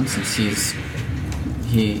Ildon since he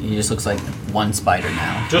just looks like one spider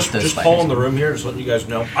now. Just Those Paul in spiders. the room here, just letting you guys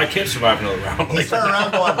know. I can't survive another round. He's turning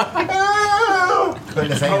around going, "Oh!"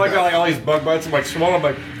 Putting his I hand like up. all these bug bites. I'm like, swallow. I'm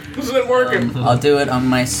like, this isn't working. I'll do it on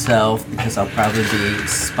myself because I'll probably be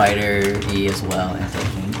spider-y as well, I'm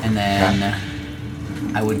thinking. And then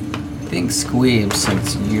I would think Squeeb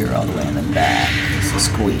since you're all the way in the back. So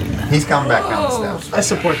Squeeb. He's coming back down the steps. I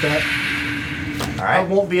support that. All I right.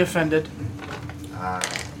 won't be offended. I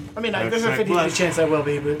mean, there's a Excellent 50 bless. chance I will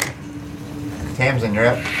be, but Tamsin, you're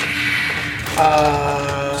up.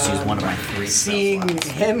 Just use one of my 3 seeing spell slots.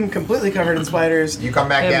 him completely covered in spiders, You come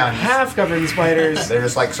back him down. half covered in spiders. They're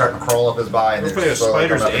just like starting to crawl up his body. And Everybody they're has slowly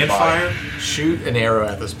spiders coming up his and body. fire. Shoot an arrow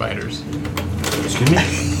at the spiders. Excuse me?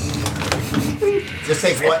 Just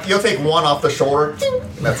take one. You'll take one off the shoulder.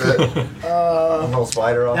 That's it. One little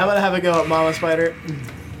spider off. Now I'm gonna have a go at Mama Spider.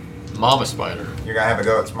 Mama spider. You're gonna have a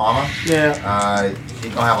go at its mama. Yeah.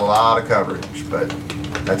 She's gonna have a lot of coverage, but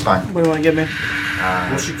that's fine. What do you want to give me?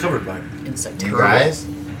 What's she covered by? Insect. You guys,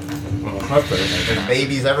 Well, that's better. there's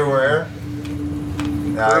babies everywhere.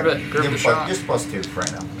 Grab it, grab give the him shot. just +2 for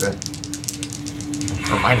right now. Good.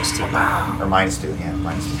 Or -2. Or -2, yeah,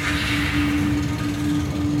 -2.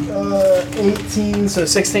 18, so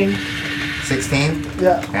 16. 16.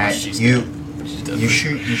 Yeah. And She's you dead. you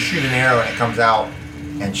shoot an arrow and it comes out,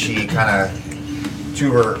 and she kind of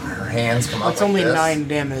two of her hands come up. That's like only this. 9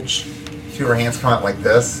 damage. Two of her hands come out like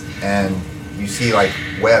this, and you see like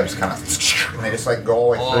webs kind of, and they just like go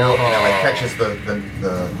all the way through, and it like catches the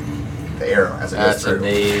arrow as it That's goes through.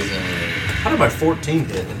 amazing. How did my 14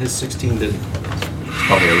 hit and his 16 didn't? It's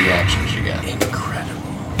probably a reaction she got. Incredible.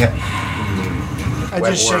 Yeah. I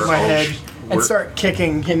Web just shake wars, my oh, head and we're- start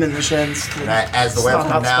kicking him in the shins. And as the webs Stomp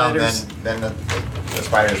come out down, spiders. then the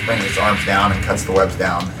spider just brings its arms down and cuts the webs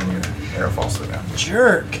down, and your arrow falls through them.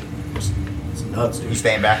 Jerk. It's nuts, You dude.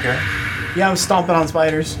 staying back there? Yeah, I'm stomping on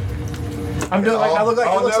spiders. I'm doing like I look like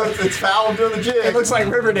Oh it looks no, like it's foul doing the jig. it looks like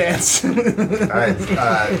Riverdance. Alright,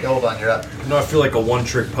 Ildan, you're up. No, I feel like a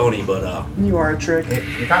one-trick pony, but You are a trick.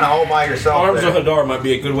 You're kind of all by yourself. Arms of there. Hadar might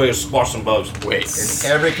be a good way to squash some bugs. Wait. It's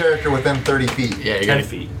every character within 30 feet. Yeah, you're 10 gonna.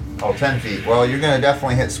 feet. Oh, 10 feet. Well, you're going to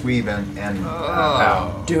definitely hit Squeeb and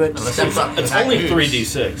Pow. Do it. Step up. It's only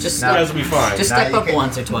 3d6. Just you guys will be fine. Just Now step you up can-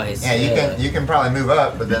 once or twice. Yeah, you can probably move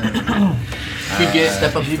up, but then You get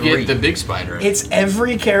Step up you 3. get the big spider. It's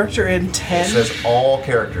every character in it 10. says all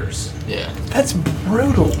characters. Yeah. That's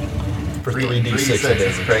brutal. for 3d6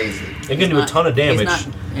 is crazy. It can do a ton of damage, He's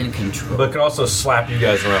not in control. but it can also slap you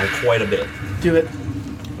guys around quite a bit. Do it.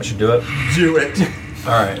 I should do it. Do it.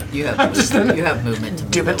 All right. you have movement to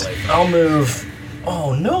Do move it. away. I'll move.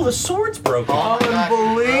 Oh no, the sword's broken.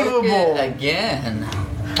 Unbelievable. Again.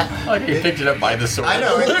 Like you picked it up by the sword. I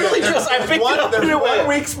know. Literally there's just- I picked one, it up There's and it one went.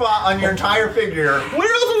 weak spot on your entire figure.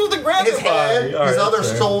 Where else was the grab His head, his other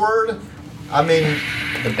sword. I mean,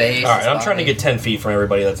 The base. All right, I'm his trying to body. get 10 feet from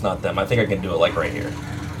everybody that's not them. I think I can do it like right here.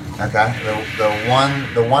 okay.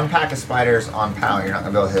 The one pack of spiders on Pow, you're not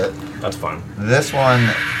gonna be able to hit. That's fine. This one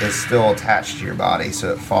is still attached to your body,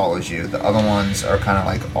 so it follows you. The other ones are kind of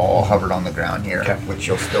like all hovered on the ground here, Okay. which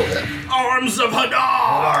you'll still hit. Arms of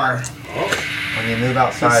Hadar! When you move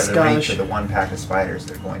outside of the reach Scottish. of the one pack of spiders,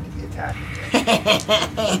 they're going to be attacking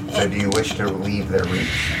you. So do you wish to leave their reach?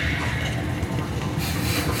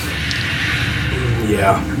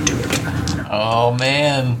 Yeah. Oh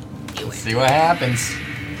man. Let's see what happens.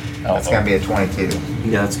 That's going to be a 22.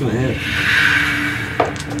 Yeah, that's gonna hit.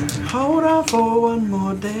 Hold on for one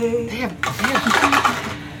more day.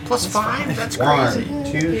 +5? That's 1,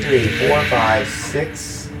 2, 3, 4, 5,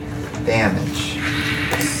 6 damage.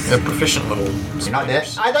 A proficient little. You're not dead?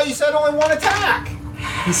 I thought you said only one attack.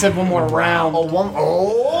 He said one more round.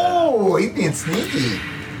 Oh, he's being sneaky.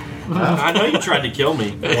 I know you tried to kill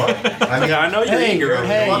me. What? I mean, I know you're Hey, eager.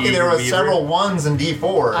 hey. lucky there was Beaver. several 1s and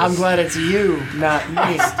D4s. I'm glad it's you, not me.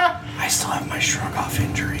 I still have my shrug off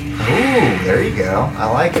injury. Ooh, there you go. I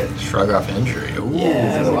like it. Shrug off injury. Ooh.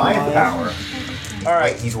 Yeah. The life power. All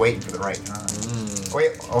right. He's waiting for the right time.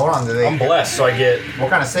 Wait, hold on. Do they? I'm blessed, so I get. What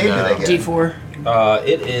kind of save do they get? D4.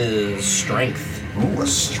 It is strength. Ooh, a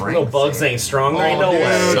strength. No bugs save. ain't strong. There ain't Oh, no dude.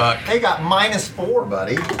 way. Suck. They got -4,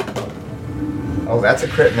 buddy. Oh, that's a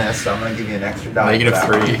crit miss, so I'm going to give you an extra die. for that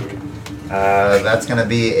one. -3. That's going to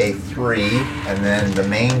be a 3, and then the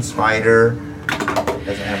main spider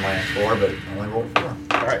doesn't have -4, but only rolled 4.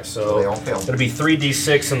 All right, So so they all failed. it'll be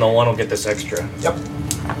 3d6, and the one will get this extra. Yep.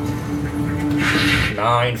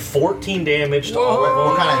 9, 14 damage to What, all what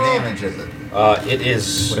of kind of damage is it? them. It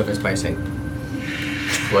is Whatever his base say.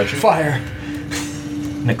 Bludgeon. Fire.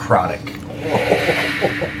 necrotic.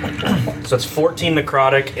 So it's 14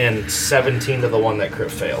 necrotic and 17 to the one that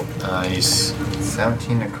crit failed. Nice.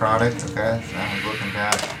 17 necrotic. Okay, so that one's looking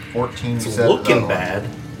bad. 14. It's you said looking the other one. bad.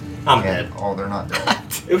 I'm Yeah. dead. Oh, they're not dead.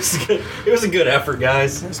 It was good. It was a good effort,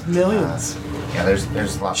 guys. There's millions. Yeah,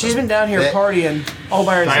 there's lots. She's of been down here They- partying all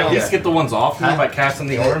by Can I at herself. least get the ones off me Huh? by casting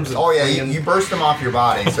the arms? and Oh yeah, flinging- you burst them off your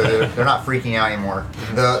body, so they're not freaking out anymore.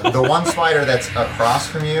 The one spider that's across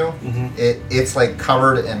from you, it's like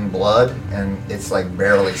covered in blood and it's like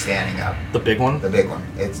barely standing up. the big one. The big one,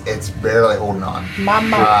 it's barely holding on.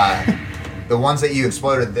 Mama. The ones that you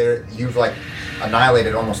exploded, you've like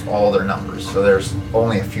annihilated almost all their numbers. So there's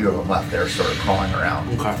only a few of them left. They're sort of crawling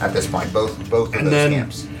around Okay. at this point. Both of And those then-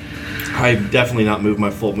 camps. I definitely not moved my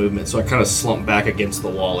full movement, so I kind of slump back against the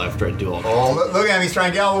wall after I do all that. Oh, look at him! He's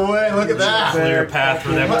trying to get out of the way. Look at that. Clear path for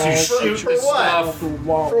them to shoot For the what? stuff. For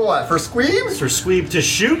what? For squeebs? For Squeeb to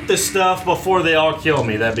shoot the stuff before they all kill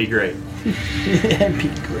me. That'd be great. That'd be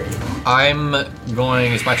great. I'm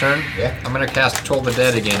going. It's my turn. Yeah. I'm gonna cast Toll the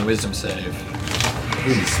Dead again. Wisdom save.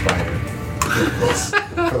 Please, spider. Get this.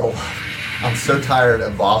 I'm so tired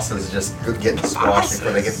of bosses just getting squashed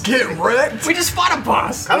before they get wrecked. We just fought a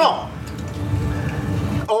boss. Come on.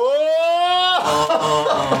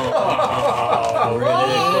 Oh!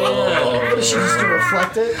 What did she just do?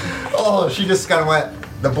 Reflect it? Oh, she just kind of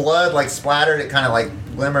went. The blood like splattered. It kind of like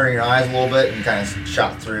glimmered in your eyes a little bit and kind of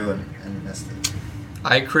shot through and missed it.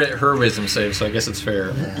 I crit her Wisdom save, so I guess it's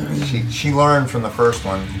fair. She learned from the first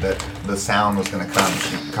one that the sound was going to come.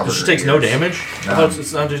 She covered. She her takes no ears. damage. No. I thought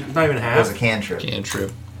it's not even It was half. a cantrip.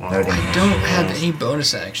 Cantrip. No damage. Don't have any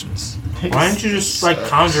bonus actions. Why don't you just like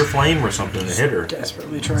conjure flame or something to hit her?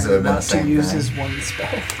 Desperately trying So it'd been not the to same use thing. his one spell.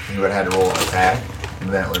 He would have had to roll an attack, and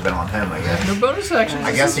then it would have been on him, I guess. No bonus actions.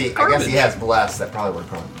 I guess he has bless. That probably would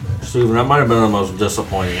have probably. Steven, that might have been the most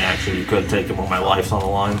disappointing action you could have taken when my life's on the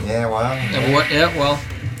line. Yeah, well. Yeah, well.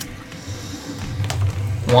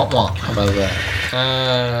 Womp womp. How about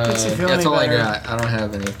that? Makes you feel That's any all I better. got. I don't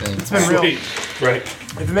have anything. It's been real. Sweet. Right.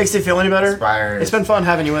 If it makes you feel any better, Spiders. it's been fun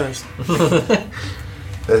having you with us.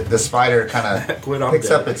 The spider kind of Quit, I'm picks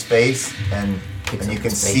dead. up its face and you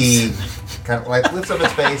can see kind of like lifts up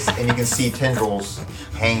its face and you can see tendrils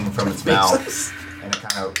hanging from its mouth and it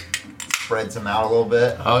kind of spreads them out a little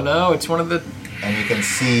bit Oh no, it's one of the. and you can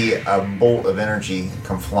see a bolt of energy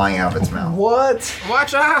come flying out of its mouth. What?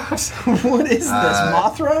 Watch out! What is this,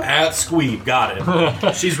 Mothra? At Squeeb, got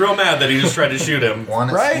it. She's real mad that he just tried to shoot him. One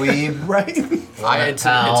at Right? Squeeb, Right? one at It's a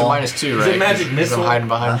Powell. -2, right? Is it magic 'Cause missile? I'm hiding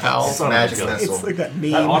behind Powell. It's not Magic a missile. It's like that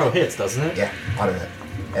meme. That auto hits, doesn't it? Yeah, auto hit.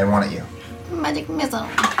 And one at you. Magic missile.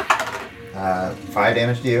 5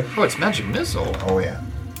 damage to you. Oh, it's magic missile. Oh yeah.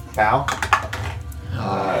 Pow.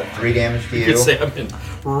 3 damage to You you. could say I'm in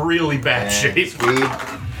really bad And shape.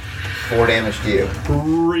 Squeeb, 4 damage to you.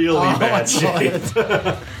 Really bad my shape.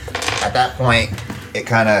 At that point, it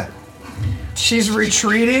kind of She's and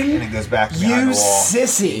retreating? it goes back You behind the wall.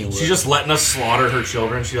 sissy. She's just letting us slaughter her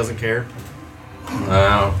children. She doesn't care.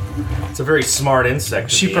 Wow. It's a very smart insect.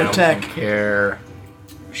 to She be, I don't protect. Care.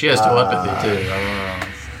 She has telepathy too. I don't know.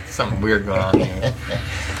 Something weird going on here.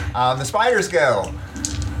 The spiders go. think.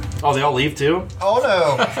 Oh, they all leave too? Oh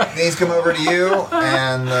no! These come over to you,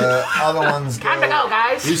 and the other ones go.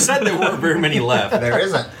 You said there weren't very many left. There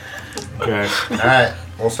isn't. Okay. All right,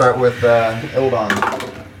 we'll start with Ildon.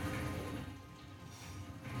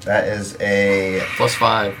 That is a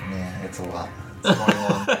 +5. yeah, it's a lot. It's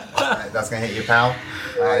 21. All right, that's gonna hit you, pal.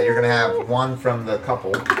 You're gonna have one from the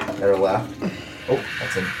couple that are left. Oh,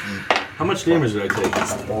 that's a deep. How much damage did I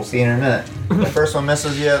take? We'll see in a minute. The first one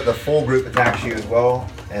misses you. The full group attacks you as well,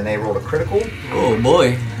 and they rolled a critical. Oh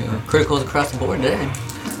boy, criticals across the board there.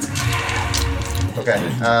 Okay.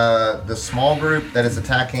 The small group that is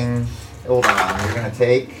attacking Ildon, you're gonna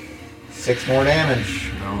take 6 more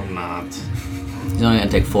damage. No, I'm not. He's only gonna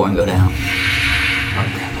take 4 and go down.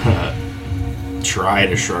 I'm gonna try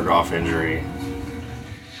to shrug off injury.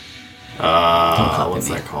 Don't copy What's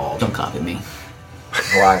me. that called? Don't copy me.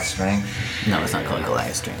 Goliath strength. No, it's not called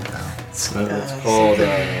Goliath Strength. It's called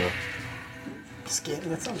Skin.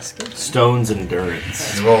 That's on the skin. Stone's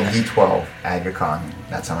Endurance. You roll D12, add your con.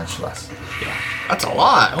 That's how much less. That's a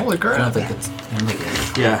lot. Holy I don't crap. think it's. I don't think it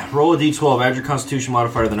is. Yeah, roll a d12, add your Constitution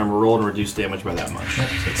modifier to the number rolled, and reduce damage by that much. So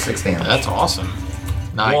it's 6 damage. That's awesome.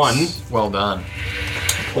 Nice. 1. Well done.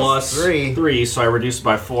 Plus 3, so I reduce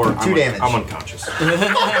by 4. 2 damage. I'm unconscious. You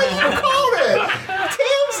called it!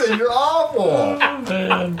 Tamsin, you're awful!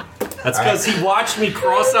 That's because he watched me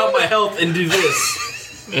cross out my health and do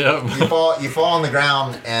this. Yep. You fall on the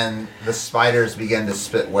ground, and the spiders begin to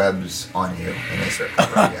spit webs on you, and they start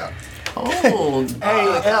covering you up. Oh, Hey,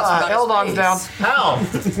 Eldon's down. How?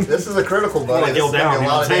 This is a critical, buddy. Wanna This go is gonna down, be a you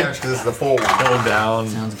lot know of what I'm damage because this is the full one. Go down.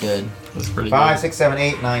 sounds good. That's pretty 5, good. 6, 7,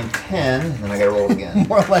 8, 9, 10, and then I gotta roll again.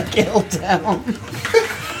 More like L down.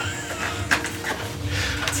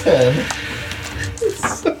 10,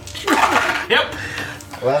 Yep.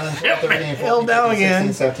 11, 12, 13, 14, Held down 15,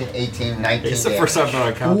 again. 16, 17, 18, 19 It's the first time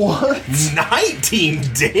damage. I've been unconscious. What? 19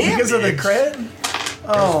 damage. Because of the crit?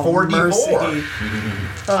 Oh, 4d4. mercy.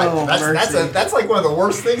 Oh, mercy. That's like one of the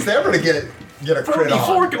worst things ever to get a crit 44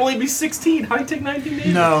 on. can only be 16. How do you take 19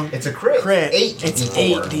 damage? No. It's a crit. Crit. 8 It's D4.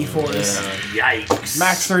 8 d4s. Yikes.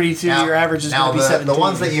 Max 32, Now- your average is now going to be 17. the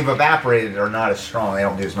ones that you've evaporated are not as strong. They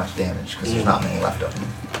don't do as much damage because there's not many left of them.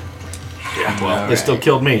 Yeah, well, they still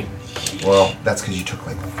killed me. Well, that's because you took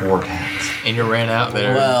like 4 attacks. And you ran out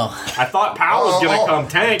there. Well, I thought Powell was going to come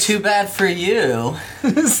tank. too bad for you.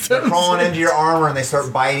 They're crawling into your armor and they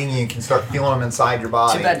start biting you. You can start feeling them inside your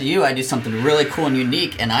body. Too bad to you. I do something really cool and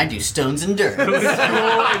unique, and I do Stone's Endurance.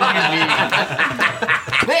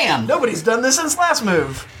 Bam! Nobody's done this since last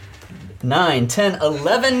move. 9, 10,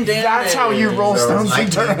 11 damage. That's how you roll So Stone's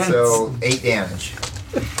it's 19, Endurance. so 8 damage.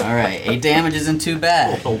 All right, 8 damage isn't too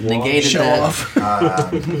bad. Oh, wow. Negated Show that. off.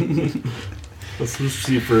 Let's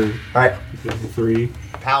see for All right, 3.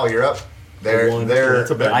 Pal, you're up. They're One. they're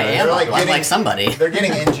That's a bad I guy. am. They're like I'm getting- like somebody. they're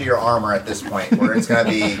getting into your armor at this point, where it's gonna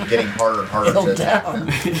be getting harder and harder to Held attack. down.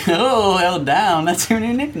 Oh, held down. That's your new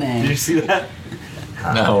Did nickname. you see that?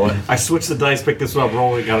 No. I switched the dice, picked this one up,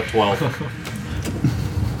 rolled it, got a 12.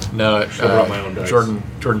 No. Should've brought my own dice.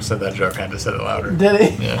 Jordan said that joke. I had to say it louder. Did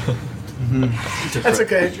he? Yeah. That's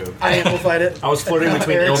okay. I amplified it. I was flirting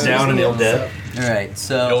between ill Eric's down and ill dead. All right,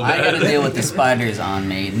 so I got to deal with the spiders on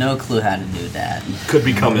me. No clue how to do that. Could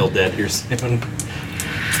become ill dead here soon.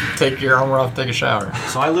 Take your armor off. Take a shower.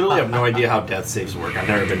 So I literally have no idea how death saves work. I've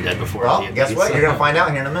never been dead before. Well, D&D, guess what? so- You're gonna find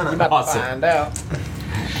out here in a minute. Awesome. Find out.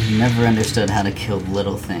 I never understood how to kill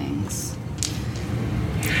little things.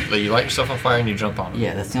 Like you light yourself on fire and you jump on it.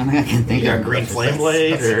 Yeah, that's the only thing I can think got of. a green flame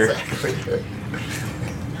blade, That's or exactly it.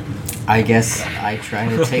 I guess I try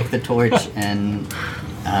to take the torch and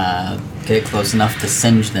get close enough to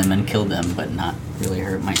singe them and kill them, but not really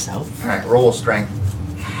hurt myself. All right, roll strength.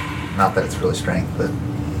 Not that it's really strength, but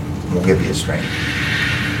we'll give you a strength.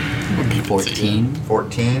 14.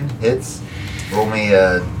 14 hits. Roll me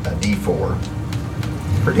a d4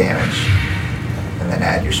 for damage, and then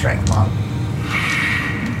add your strength mod.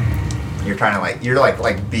 You're trying to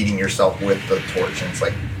you're beating yourself with the torch, and it's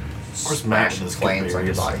like smashing those flames on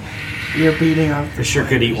your body. You're beating up. I sure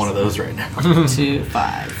could eat one of those right now. 2,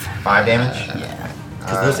 5. 5 damage. Yeah.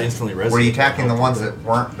 Because those instantly resonate. Were you attacking the ones that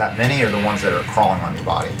weren't that many, or the ones that are crawling on your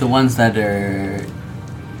body? The ones that are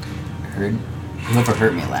hurt. Whoever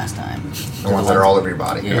hurt me last time. The ones that are all over your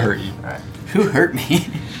body. Yeah. hurt you. All right. Who hurt me?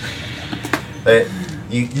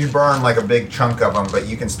 You burn like a big chunk of them, but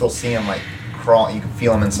you can still see them like crawl. You can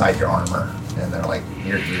feel them inside your armor, and they're like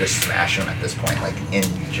you're just smashing them at this point, like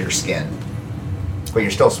into your skin. But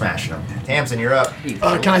you're still smashing them. Tamsin, you're up.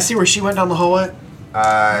 Can I see where she went down the hallway?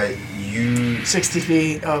 You 60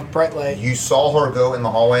 feet of bright light. you saw her go in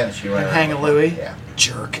the hallway, and she went. And hang a Louis? Yeah.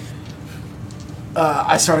 Jerk.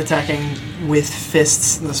 I start attacking with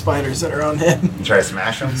fists the spiders that are on him. You try to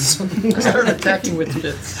smash them. Start attacking with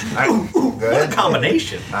fits. All right. Go What a ahead.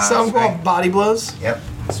 combination. Some Strength. called body blows. Yep.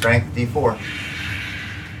 Strength D4.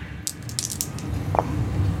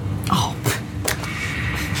 Oh,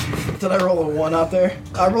 Did I roll a 1 out there?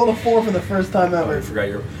 I rolled a 4 for the first time I ever. forgot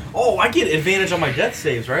your. Oh, I get advantage on my death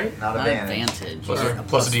saves, right? Not not advantage. advantage.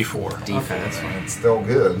 Plus a D4. D4. Okay, that's fine. It's still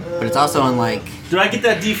good. But it's also on like Did I get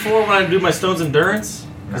that D4 when I do my Stone's Endurance?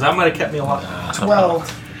 Because that might have kept me alive.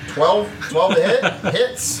 12. 12 to hit.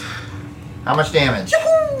 Hits. How much damage?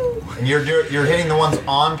 And you're hitting the ones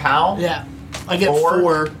on Pal. Yeah. I get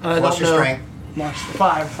 4. And I Plus don't your know. strength. Much.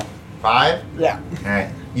 5. 5. Yeah. All right.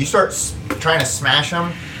 You start trying to smash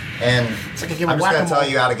them, and It's like a game of I'm just gonna whack-a-mole. tell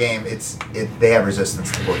you out of game. They have resistance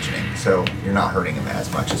to bludgeoning, so you're not hurting them as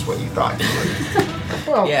much as what you thought you would.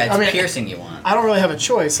 Well, yeah, it's I mean, piercing you want. I don't really have a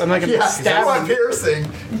choice. I'm not going to be stabbing. piercing.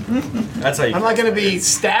 That's how you. I'm not going to be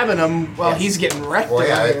stabbing him while Yes. he's getting wrecked Well,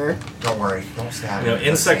 down yeah. here. Don't worry. Don't stab. You know, them.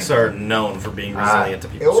 insects are known for being resilient to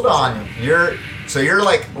people. Ildon, you're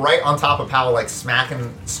like right on top of Pal, like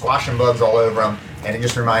squashing bugs all over him, and it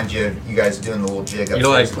just reminds you of you guys doing the little jig You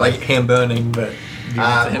know, upstairs. like hand boning, but.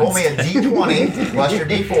 Roll me a d20 plus your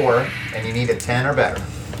d4, and you need a 10 or better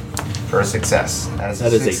for a success. That is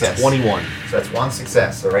That is success. a 21. So that's one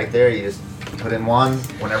success. So right there, you just put in 1.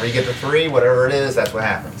 Whenever you get to 3, whatever it is, that's what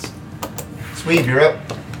happens. Swede, you're up.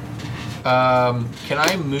 Can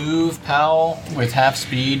I move Pal with half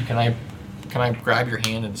speed? Can I grab your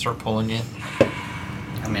hand and start pulling you?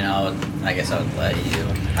 I mean, I guess I would let you.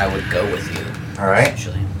 I would go with you. All right.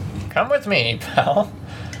 Actually. Come with me, pal.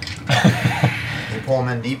 You pull him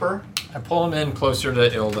in deeper. I pull him in closer to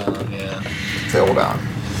Ildon, yeah. To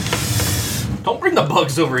Ildon. Don't bring the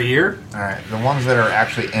bugs over here. All right. The ones that are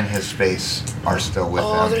actually in his space are still with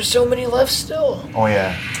him. so many left still. Oh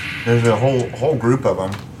yeah. There's a whole group of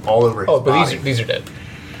them all over his Oh, but body. these are dead.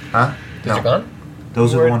 Huh? These are gone?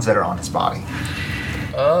 Those are Where- the ones that are on his body.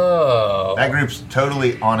 Oh. That group's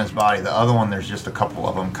totally on his body. The other one, there's just a couple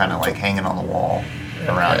of them kind of like hanging on the wall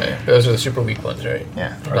around Okay. you. Those are the super weak ones, right?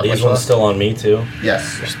 Yeah. Are Not these much ones left. still on me too?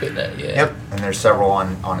 Yes. You're spitting at, yeah. Yep. And there's several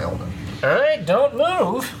on Ilden. Alright, don't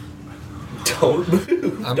move. Don't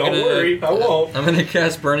move. I'm Don't gonna- worry, I won't. I'm gonna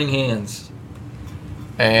cast Burning Hands.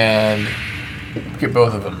 And get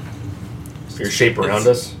both of them. Your shape around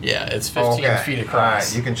us. Yeah, it's 15 feet across.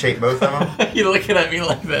 Alright, you can shake both of them. You're looking at me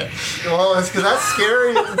like that. Well, it's because that's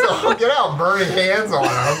scary. So get out burning hands on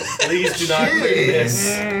them. Please do not crit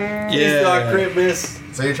miss. Please not crit miss.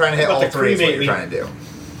 So you're trying to hit About all to 3 is what cremate you're me. trying to do.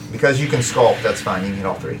 Because you can sculpt, that's fine. You can hit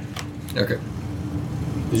all 3. Okay.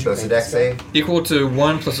 So it's a dex save. Equal to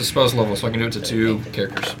 1 plus the spell's level, so I can do it to 2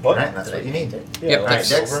 characters. What? Alright, that's what you need. Yeah, Yep, Alright, Dex.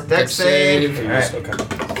 dex save. save. Alright.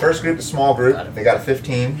 Okay. First group, a small group. They got a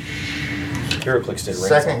 15. HeroClix did rings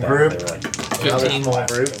Second on that. group. They were like, Another 15. small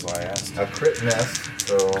group. that's why I asked. A crit miss.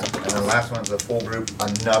 So, and then last one's a full group.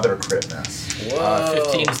 Another crit miss.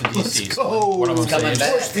 15 is the DC. So go. one of them Coming saves.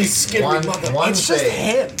 back. These skinny One It's just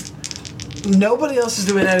save. him. Nobody else is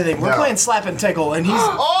doing anything. We're No. playing slap and tickle, and he's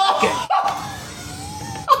Oh!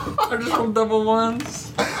 I just rolled double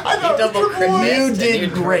ones. I thought You double crit You missed, and did you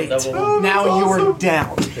great. double- Now you are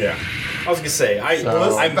down. Yeah. I was gonna say, I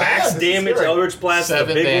So- max damage Scary. Eldritch Blast, the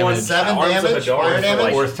 7 big one, damage. 7 Arms of damage, Hadar fire for damage.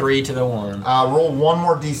 like- Or 3 to the 1. Roll one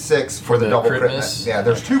more d6 for the The double crit crit miss? miss. Yeah,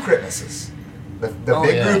 there's 2 crit misses. The Oh,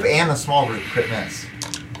 big yeah. group and the small group crit miss.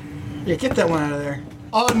 Yeah, get that one out of there.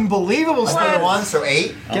 Unbelievable Another stuff. one, so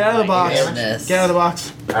 8. Get out of the box. Goodness. Get out of the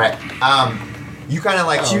box. All right. You kind of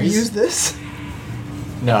like Did you use this?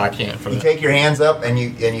 No, I can't for you that. take your hands up and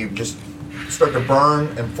you just start to burn,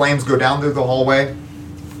 and flames go down through the hallway,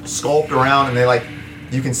 sculpt around, and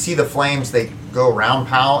you can see the flames. They go around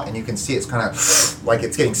Pal, and you can see it's kind of like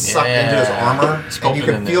it's getting sucked into his armor, and you Sculpted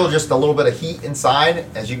can in feel there. just a little bit of heat inside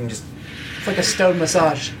as you can just It's like a stone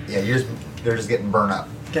massage. they're just getting burned up.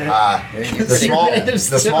 Okay.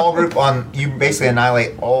 The small group you basically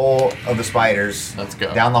annihilate all of the spiders Let's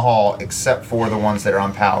go. down the hall except for the ones that are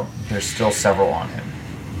on Pal. There's still several on him.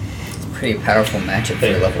 Pretty powerful matchup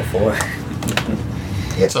for level 4.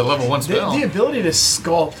 It's a level 1 The, spell. the ability to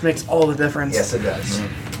sculpt makes all the difference. Yes, it does.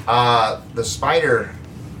 The spider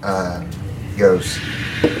goes,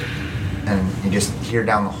 and you just hear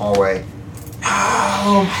down the hallway,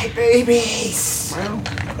 "Oh, my babies!" I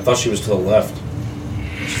thought she was to the left.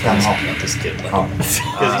 She's down the hall. Not this kid. Oh.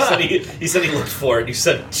 Because he said he looked for it. You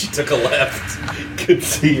said she took a left. Couldn't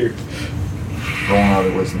see her. Roll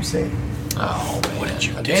another wisdom save. Oh, man. What did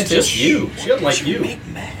you do? It's just you. She doesn't like you.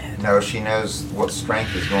 No, she knows what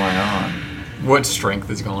strength is going on. What strength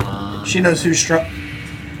is going on? She knows who's strong.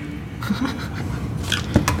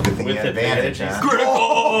 Good thing you With had advantage, advantage,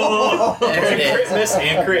 huh? There it Crit is. miss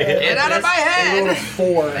and crit hit. Get out of my I rolled a head!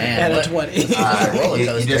 4 Man, and a what- 20. roller You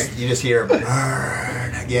coaster. just hear burn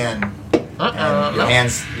again. And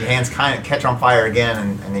your hands kind of catch on fire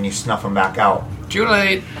again, and then you snuff them back out. Too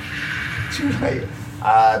late. Too late.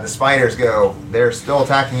 The spiders go. They're still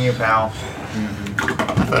attacking you, pal.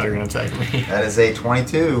 I thought they were going to attack me. That is a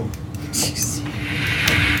 22.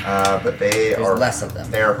 But they There's are less of them.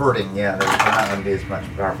 They are hurting. Yeah, they're not going to be as much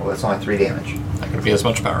powerful. That's only 3 damage. Not going to be as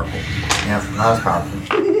much powerful. Yeah, not as powerful.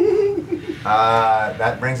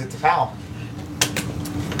 That brings it to Pal.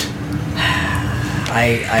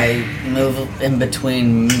 I move in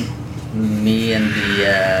between me and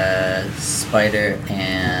the spider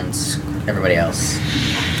and everybody else.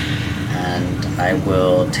 And I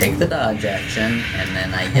will take the dodge action, and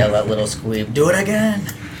then I yell at Little Squeeb, "Do it again!"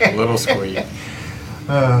 Little squeak.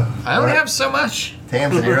 I only have so much.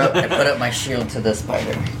 Tamsin, you're up. I put up my shield to the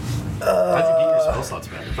spider. How'd you get your spell slots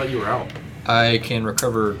back? I thought you were out. I can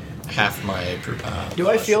recover half my... Do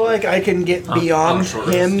I feel like I can get beyond short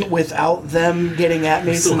him rest. without them getting at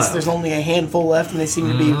me, Still since have. there's only a handful left and they seem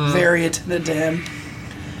to be very attentive to him?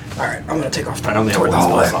 Alright, I'm going to take off I only have toward one the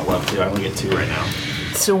spell hallway. slot left, too. I only get 2 right now.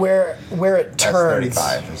 So where it That's turns...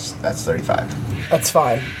 35. That's 35. That's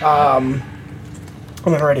fine. I'm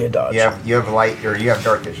already a dodge. You have light, or you have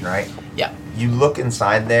dark vision, right? Yeah. You look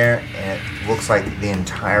inside there, and it looks like the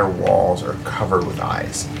entire walls are covered with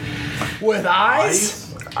eyes. With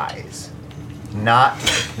eyes? With eyes. Not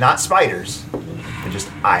spiders, but just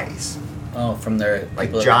eyes. Oh, from their Like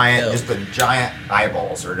people that giant, were just the giant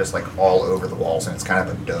eyeballs are just like all over the walls, and it's kind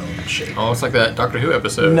of a dome shape. Oh, it's like that Doctor Who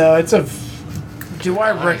episode. No, it's a... Do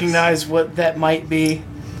I recognize what that might be?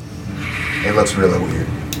 It looks really weird.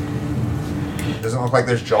 It doesn't look like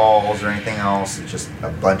there's jaws or anything else. It's just a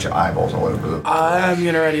bunch of eyeballs all over the. I'm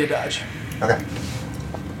going to ready a dodge. Okay.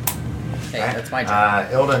 Hey, that's my job.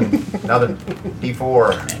 Ilden, another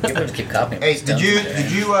D4. Man, people just keep copying. Hey, my stuff.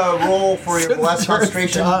 did you roll for your blessed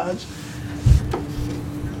concentration? Dodge.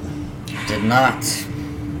 Did not.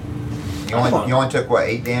 You only took what,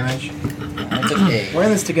 8 damage? I took 8. We're in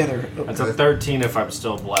this together. That's a 13 if I'm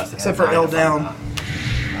still blessed. Except for L down.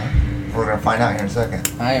 We're gonna find out here in a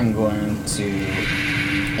second. I am going to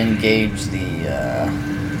engage the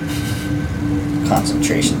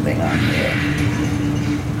concentration thing on here.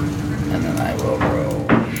 And then I will roll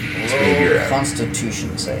Maybe you're out.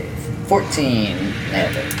 Constitution save. 14.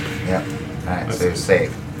 Nailed it. Yep. Alright, so save.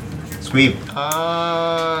 Squeeb.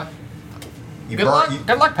 You Good burn- luck. you-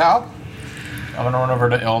 Good luck, pal. I'm gonna run over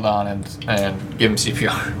to Eldon and give him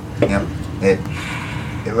CPR. Yep.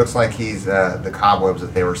 It looks like he's the cobwebs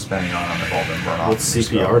that they were spinning on him have all been burned off. What's of his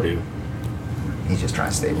skull. CPR do? He's just trying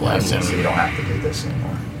to stabilize Yeah, him so you don't have to do this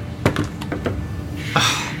anymore.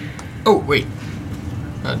 Oh wait,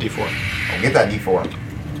 D4. Oh, get that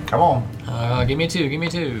D4. Come on. Give me 2. Give me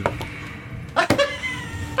 2.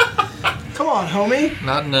 Come on, homie.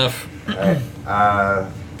 Not enough.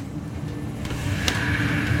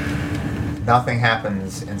 Nothing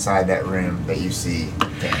happens inside that room that you see,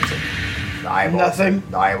 Tamsin. The eyeballs. Nothing?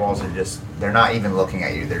 The eyeballs are just—they're not even looking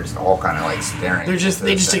at you. They're just all kind of like staring. They just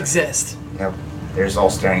into the center. exist. Yep. They're just all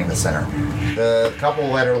staring in the center. The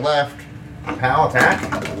couple that are left, POW attack.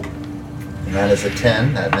 And that is a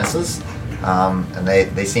 10. That misses. And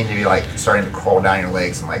they seem to be like starting to crawl down your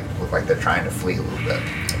legs and like look like they're trying to flee a little bit.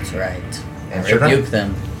 That's right. And it's your turn? Rebuke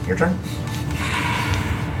them. Your turn.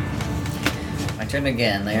 My turn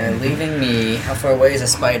again. They are leaving me. How far away is a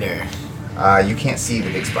spider? You can't see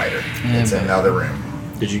the big spider. Yeah, It's in but- another room.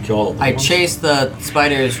 Did you kill all the I ones? chase the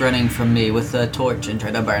spiders running from me with a torch and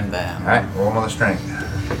try to burn them. Alright, roll another strength.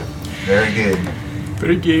 Very good.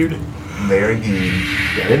 Pretty good. Very good.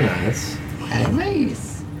 Very nice.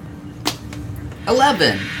 Nice.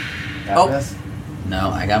 11. Got Oh. this?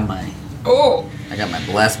 No, I got my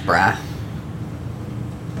blessed brah.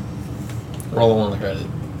 Roll on the credit.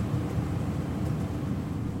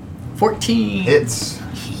 14. Hits.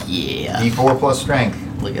 Yeah. D4 plus strength.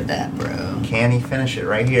 Look at that, bro. Can he finish it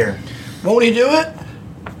right here? Won't he do it?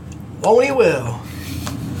 Won't he will?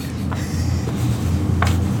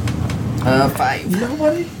 5.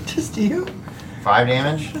 Nobody? Just you? 5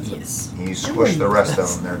 damage. Yes. You squish the rest of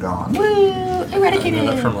them. They're gone. Woo! I know Eradicated.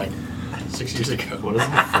 that from like 6 years ago. What is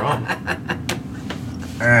it from?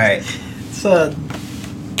 Alright. It's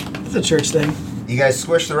a church thing. You guys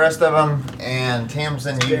squish the rest of them, and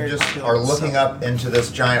Tamsin, you Very just good. are looking up into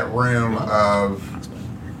this giant room of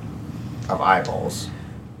eyeballs.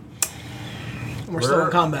 We're still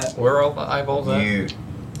in combat. Where are all the eyeballs at?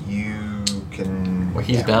 You can. Well,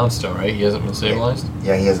 he's yeah. down still, right? He hasn't been stabilized?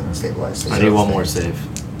 Yeah, he hasn't been stabilized. I need one more save.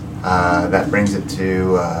 That brings it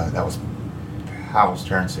to that was Howell's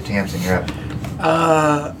turn. So Tamsin, you're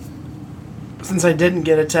up. Since I didn't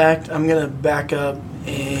get attacked, I'm gonna back up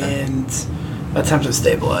and attempt to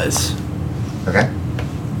stabilize. Okay.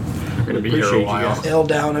 We're going to be here a Appreciate you while. guys. L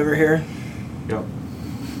down over here. Yep.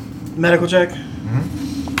 Medical check.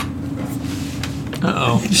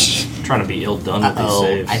 Uh-oh. Trying to be ill done with these Uh-oh.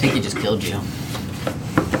 saves. I think he just killed you.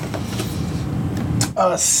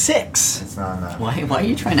 6. It's not enough. Why are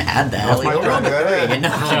you trying to add that? That's my Like, turn. roll Go ahead. You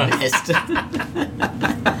know you missed. 13.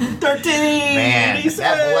 Man,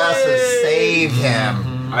 that bless has saved him.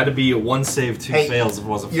 I had to be a 1 save, 2 Hey, fails if it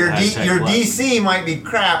wasn't for Your hashtag your bless. DC might be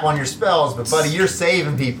crap on your spells, but buddy, you're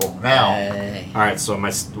saving people now. Hey. All right, so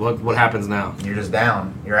what happens now? You're just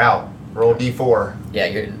down. You're out. Roll D4. Yeah,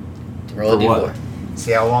 you're. Roll a For what? d4.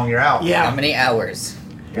 See how long you're out. How Yeah. many hours?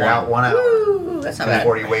 You're out 1 hour. Woo, that's not bad.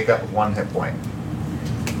 Before you wake up with 1 hit point.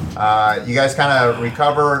 You guys kind of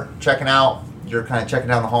recover, checking out. You're kind of checking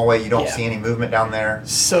down the hallway. You don't Yeah. see any movement down there.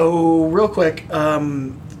 So, real quick,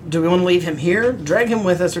 do we want to leave him here, drag him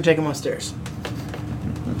with us, or take him upstairs?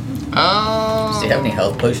 Oh. Do you have any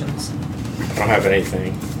health potions? I don't have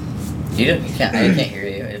anything. You don't. You can't. I can't hear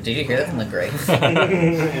you. Did you hear that from the grave? Get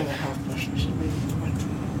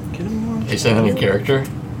him more. You saying that in character?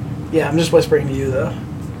 Yeah, I'm just whispering to you, though.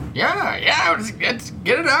 Yeah, let's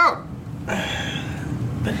get it out.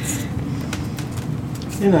 But,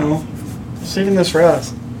 saving this for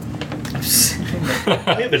us. We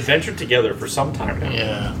have adventured together for some time now.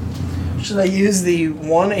 Yeah. Should I use the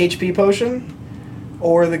 1 HP potion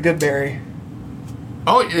or the good berry?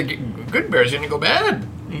 Oh, the good bear's gonna go bad.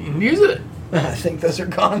 You can use it. I think those are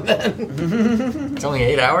gone then. It's only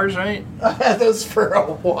 8 hours, right? I've had those for a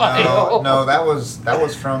while. No, that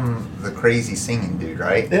was from the crazy singing dude,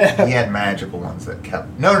 right? Yeah. He had magical ones that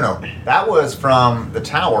kept. No. That was from the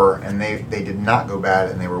tower, and they did not go bad,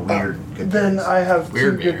 and they were weird. Good Then berries. I have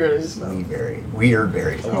Weird 2 good berries. berries. Weird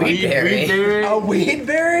berries. Weed berry. A weed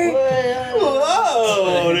berry?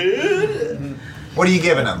 Whoa, dude. What are you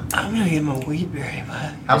giving them? I'm gonna give him a weed berry,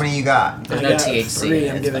 bud. How many you got? There's I no got THC. 3,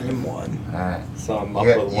 I'm It's giving fine. him 1. All right. So I'm up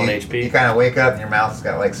You, got, with 1 you, HP. you kind of wake up, and your mouth's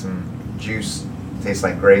got like some juice. Tastes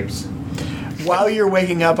like grapes. While you're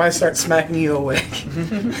waking up, I start smacking you awake.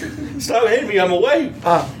 Stop hitting me, I'm awake.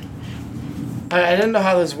 Oh. I didn't know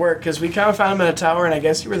how this worked, because we kind of found him in a tower, and I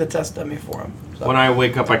guess you were the test dummy for him. So. When I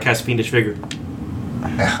wake up, I cast Fiendish Vigor.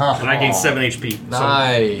 And I gain 7 HP. So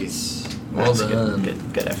Nice. Well That's done.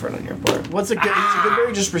 good effort on your part. What's a good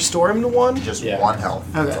berry? Just restore him to 1? Just Yeah. 1 health.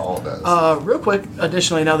 That's Okay. all it does. Real quick,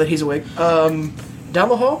 additionally, now that he's awake, down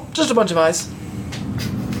the hall, just a bunch of eyes.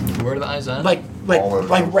 Where are the eyes at? Like All over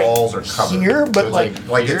right the walls are covered. here, but So it's like,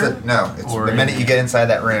 Like it's here? it's Or the minute you get inside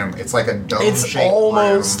that room, it's like a It's dome-shaped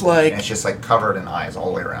almost room, like- and it's just like covered in eyes all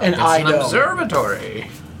the way around. an It's eye an dome. observatory.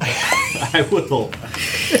 I will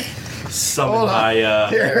summon Hold on. my.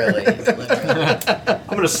 Literally.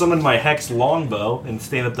 I'm going to summon my Hex Longbow and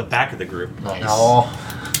stand at the back of the group. Nice. No.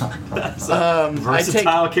 That's a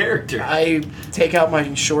versatile character. I take out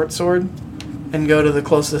my short sword and go to the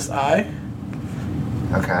closest eye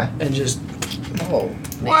Okay. and just Oh.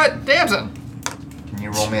 What? Damson. Can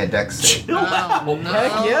you roll me a dex save? Chill out. No.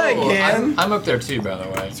 Heck yeah, I can. I'm up there too, by the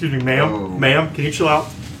way. Excuse me, ma'am. Oh. Ma'am, can you chill out?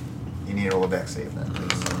 You need to roll a dex save then, please.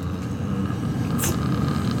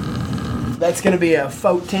 That's gonna be a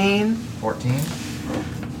 14. 14.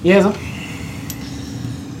 Yes.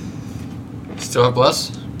 Still have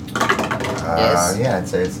bless? Yes. Yeah, I'd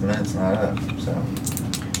say it's not up. So,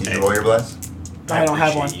 did you roll your bless? I don't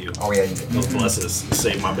have appreciate one. You. Oh yeah, you did. Those blesses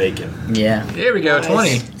save my bacon. Yeah. Here we go, Nice. 20.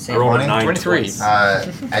 Same I rolled a 20? 9 23. twice.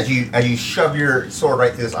 As you shove your sword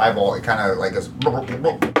right through this eyeball, it kind of like goes,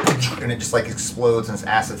 and it just like explodes, and its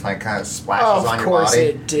acid kind of splashes on Of your course body,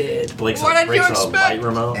 it did. Blake's What a, did you breaks a expect? light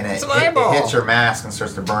remote. and It's it an eyeball. hits your mask and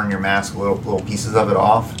starts to burn your mask, little pieces of it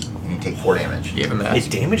off, and you take 4 damage. Give him It that.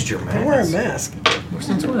 damaged your I wear a mask. mask.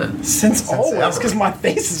 Since when? Since always, ever. because my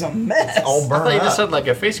face is a mess. All I burned thought you up. just had like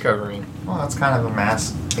a face covering. Well, that's kind of a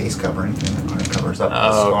mask face covering thing that kind of covers up the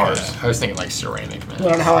Oh, okay. scars. I was thinking like ceramic, I man.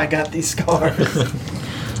 don't know how I got these scars.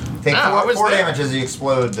 Take Ah, I was 4 there. damage as you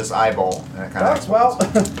explode this eyeball, and it kind of Well,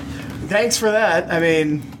 thanks for that. I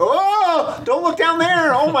mean, Oh! Don't look down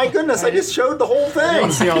there! Oh my goodness! I just showed the whole I thing.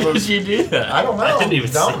 didn't see all Did those. you do that? I don't know. I didn't even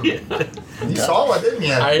Dumb. see it. You saw it, didn't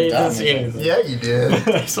you? I didn't Dumb. see anything. Yeah, you did.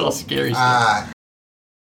 I saw scary stuff.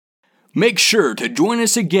 Make sure to join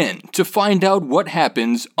us again to find out what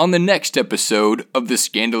happens on the next episode of the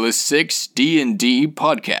Scandalous 6 D&D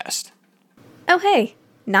podcast. Oh, hey,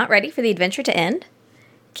 not ready for the adventure to end?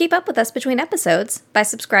 Keep up with us between episodes by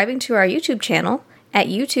subscribing to our YouTube channel at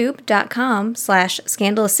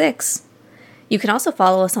youtube.com/scandalous6. You can also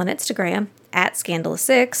follow us on Instagram at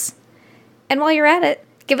scandalous6. And while you're at it,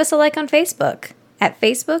 give us a like on Facebook at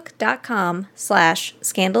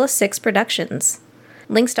facebook.com/scandalous6productions.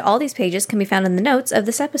 Links to all these pages can be found in the notes of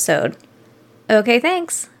this episode. Okay,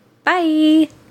 thanks. Bye!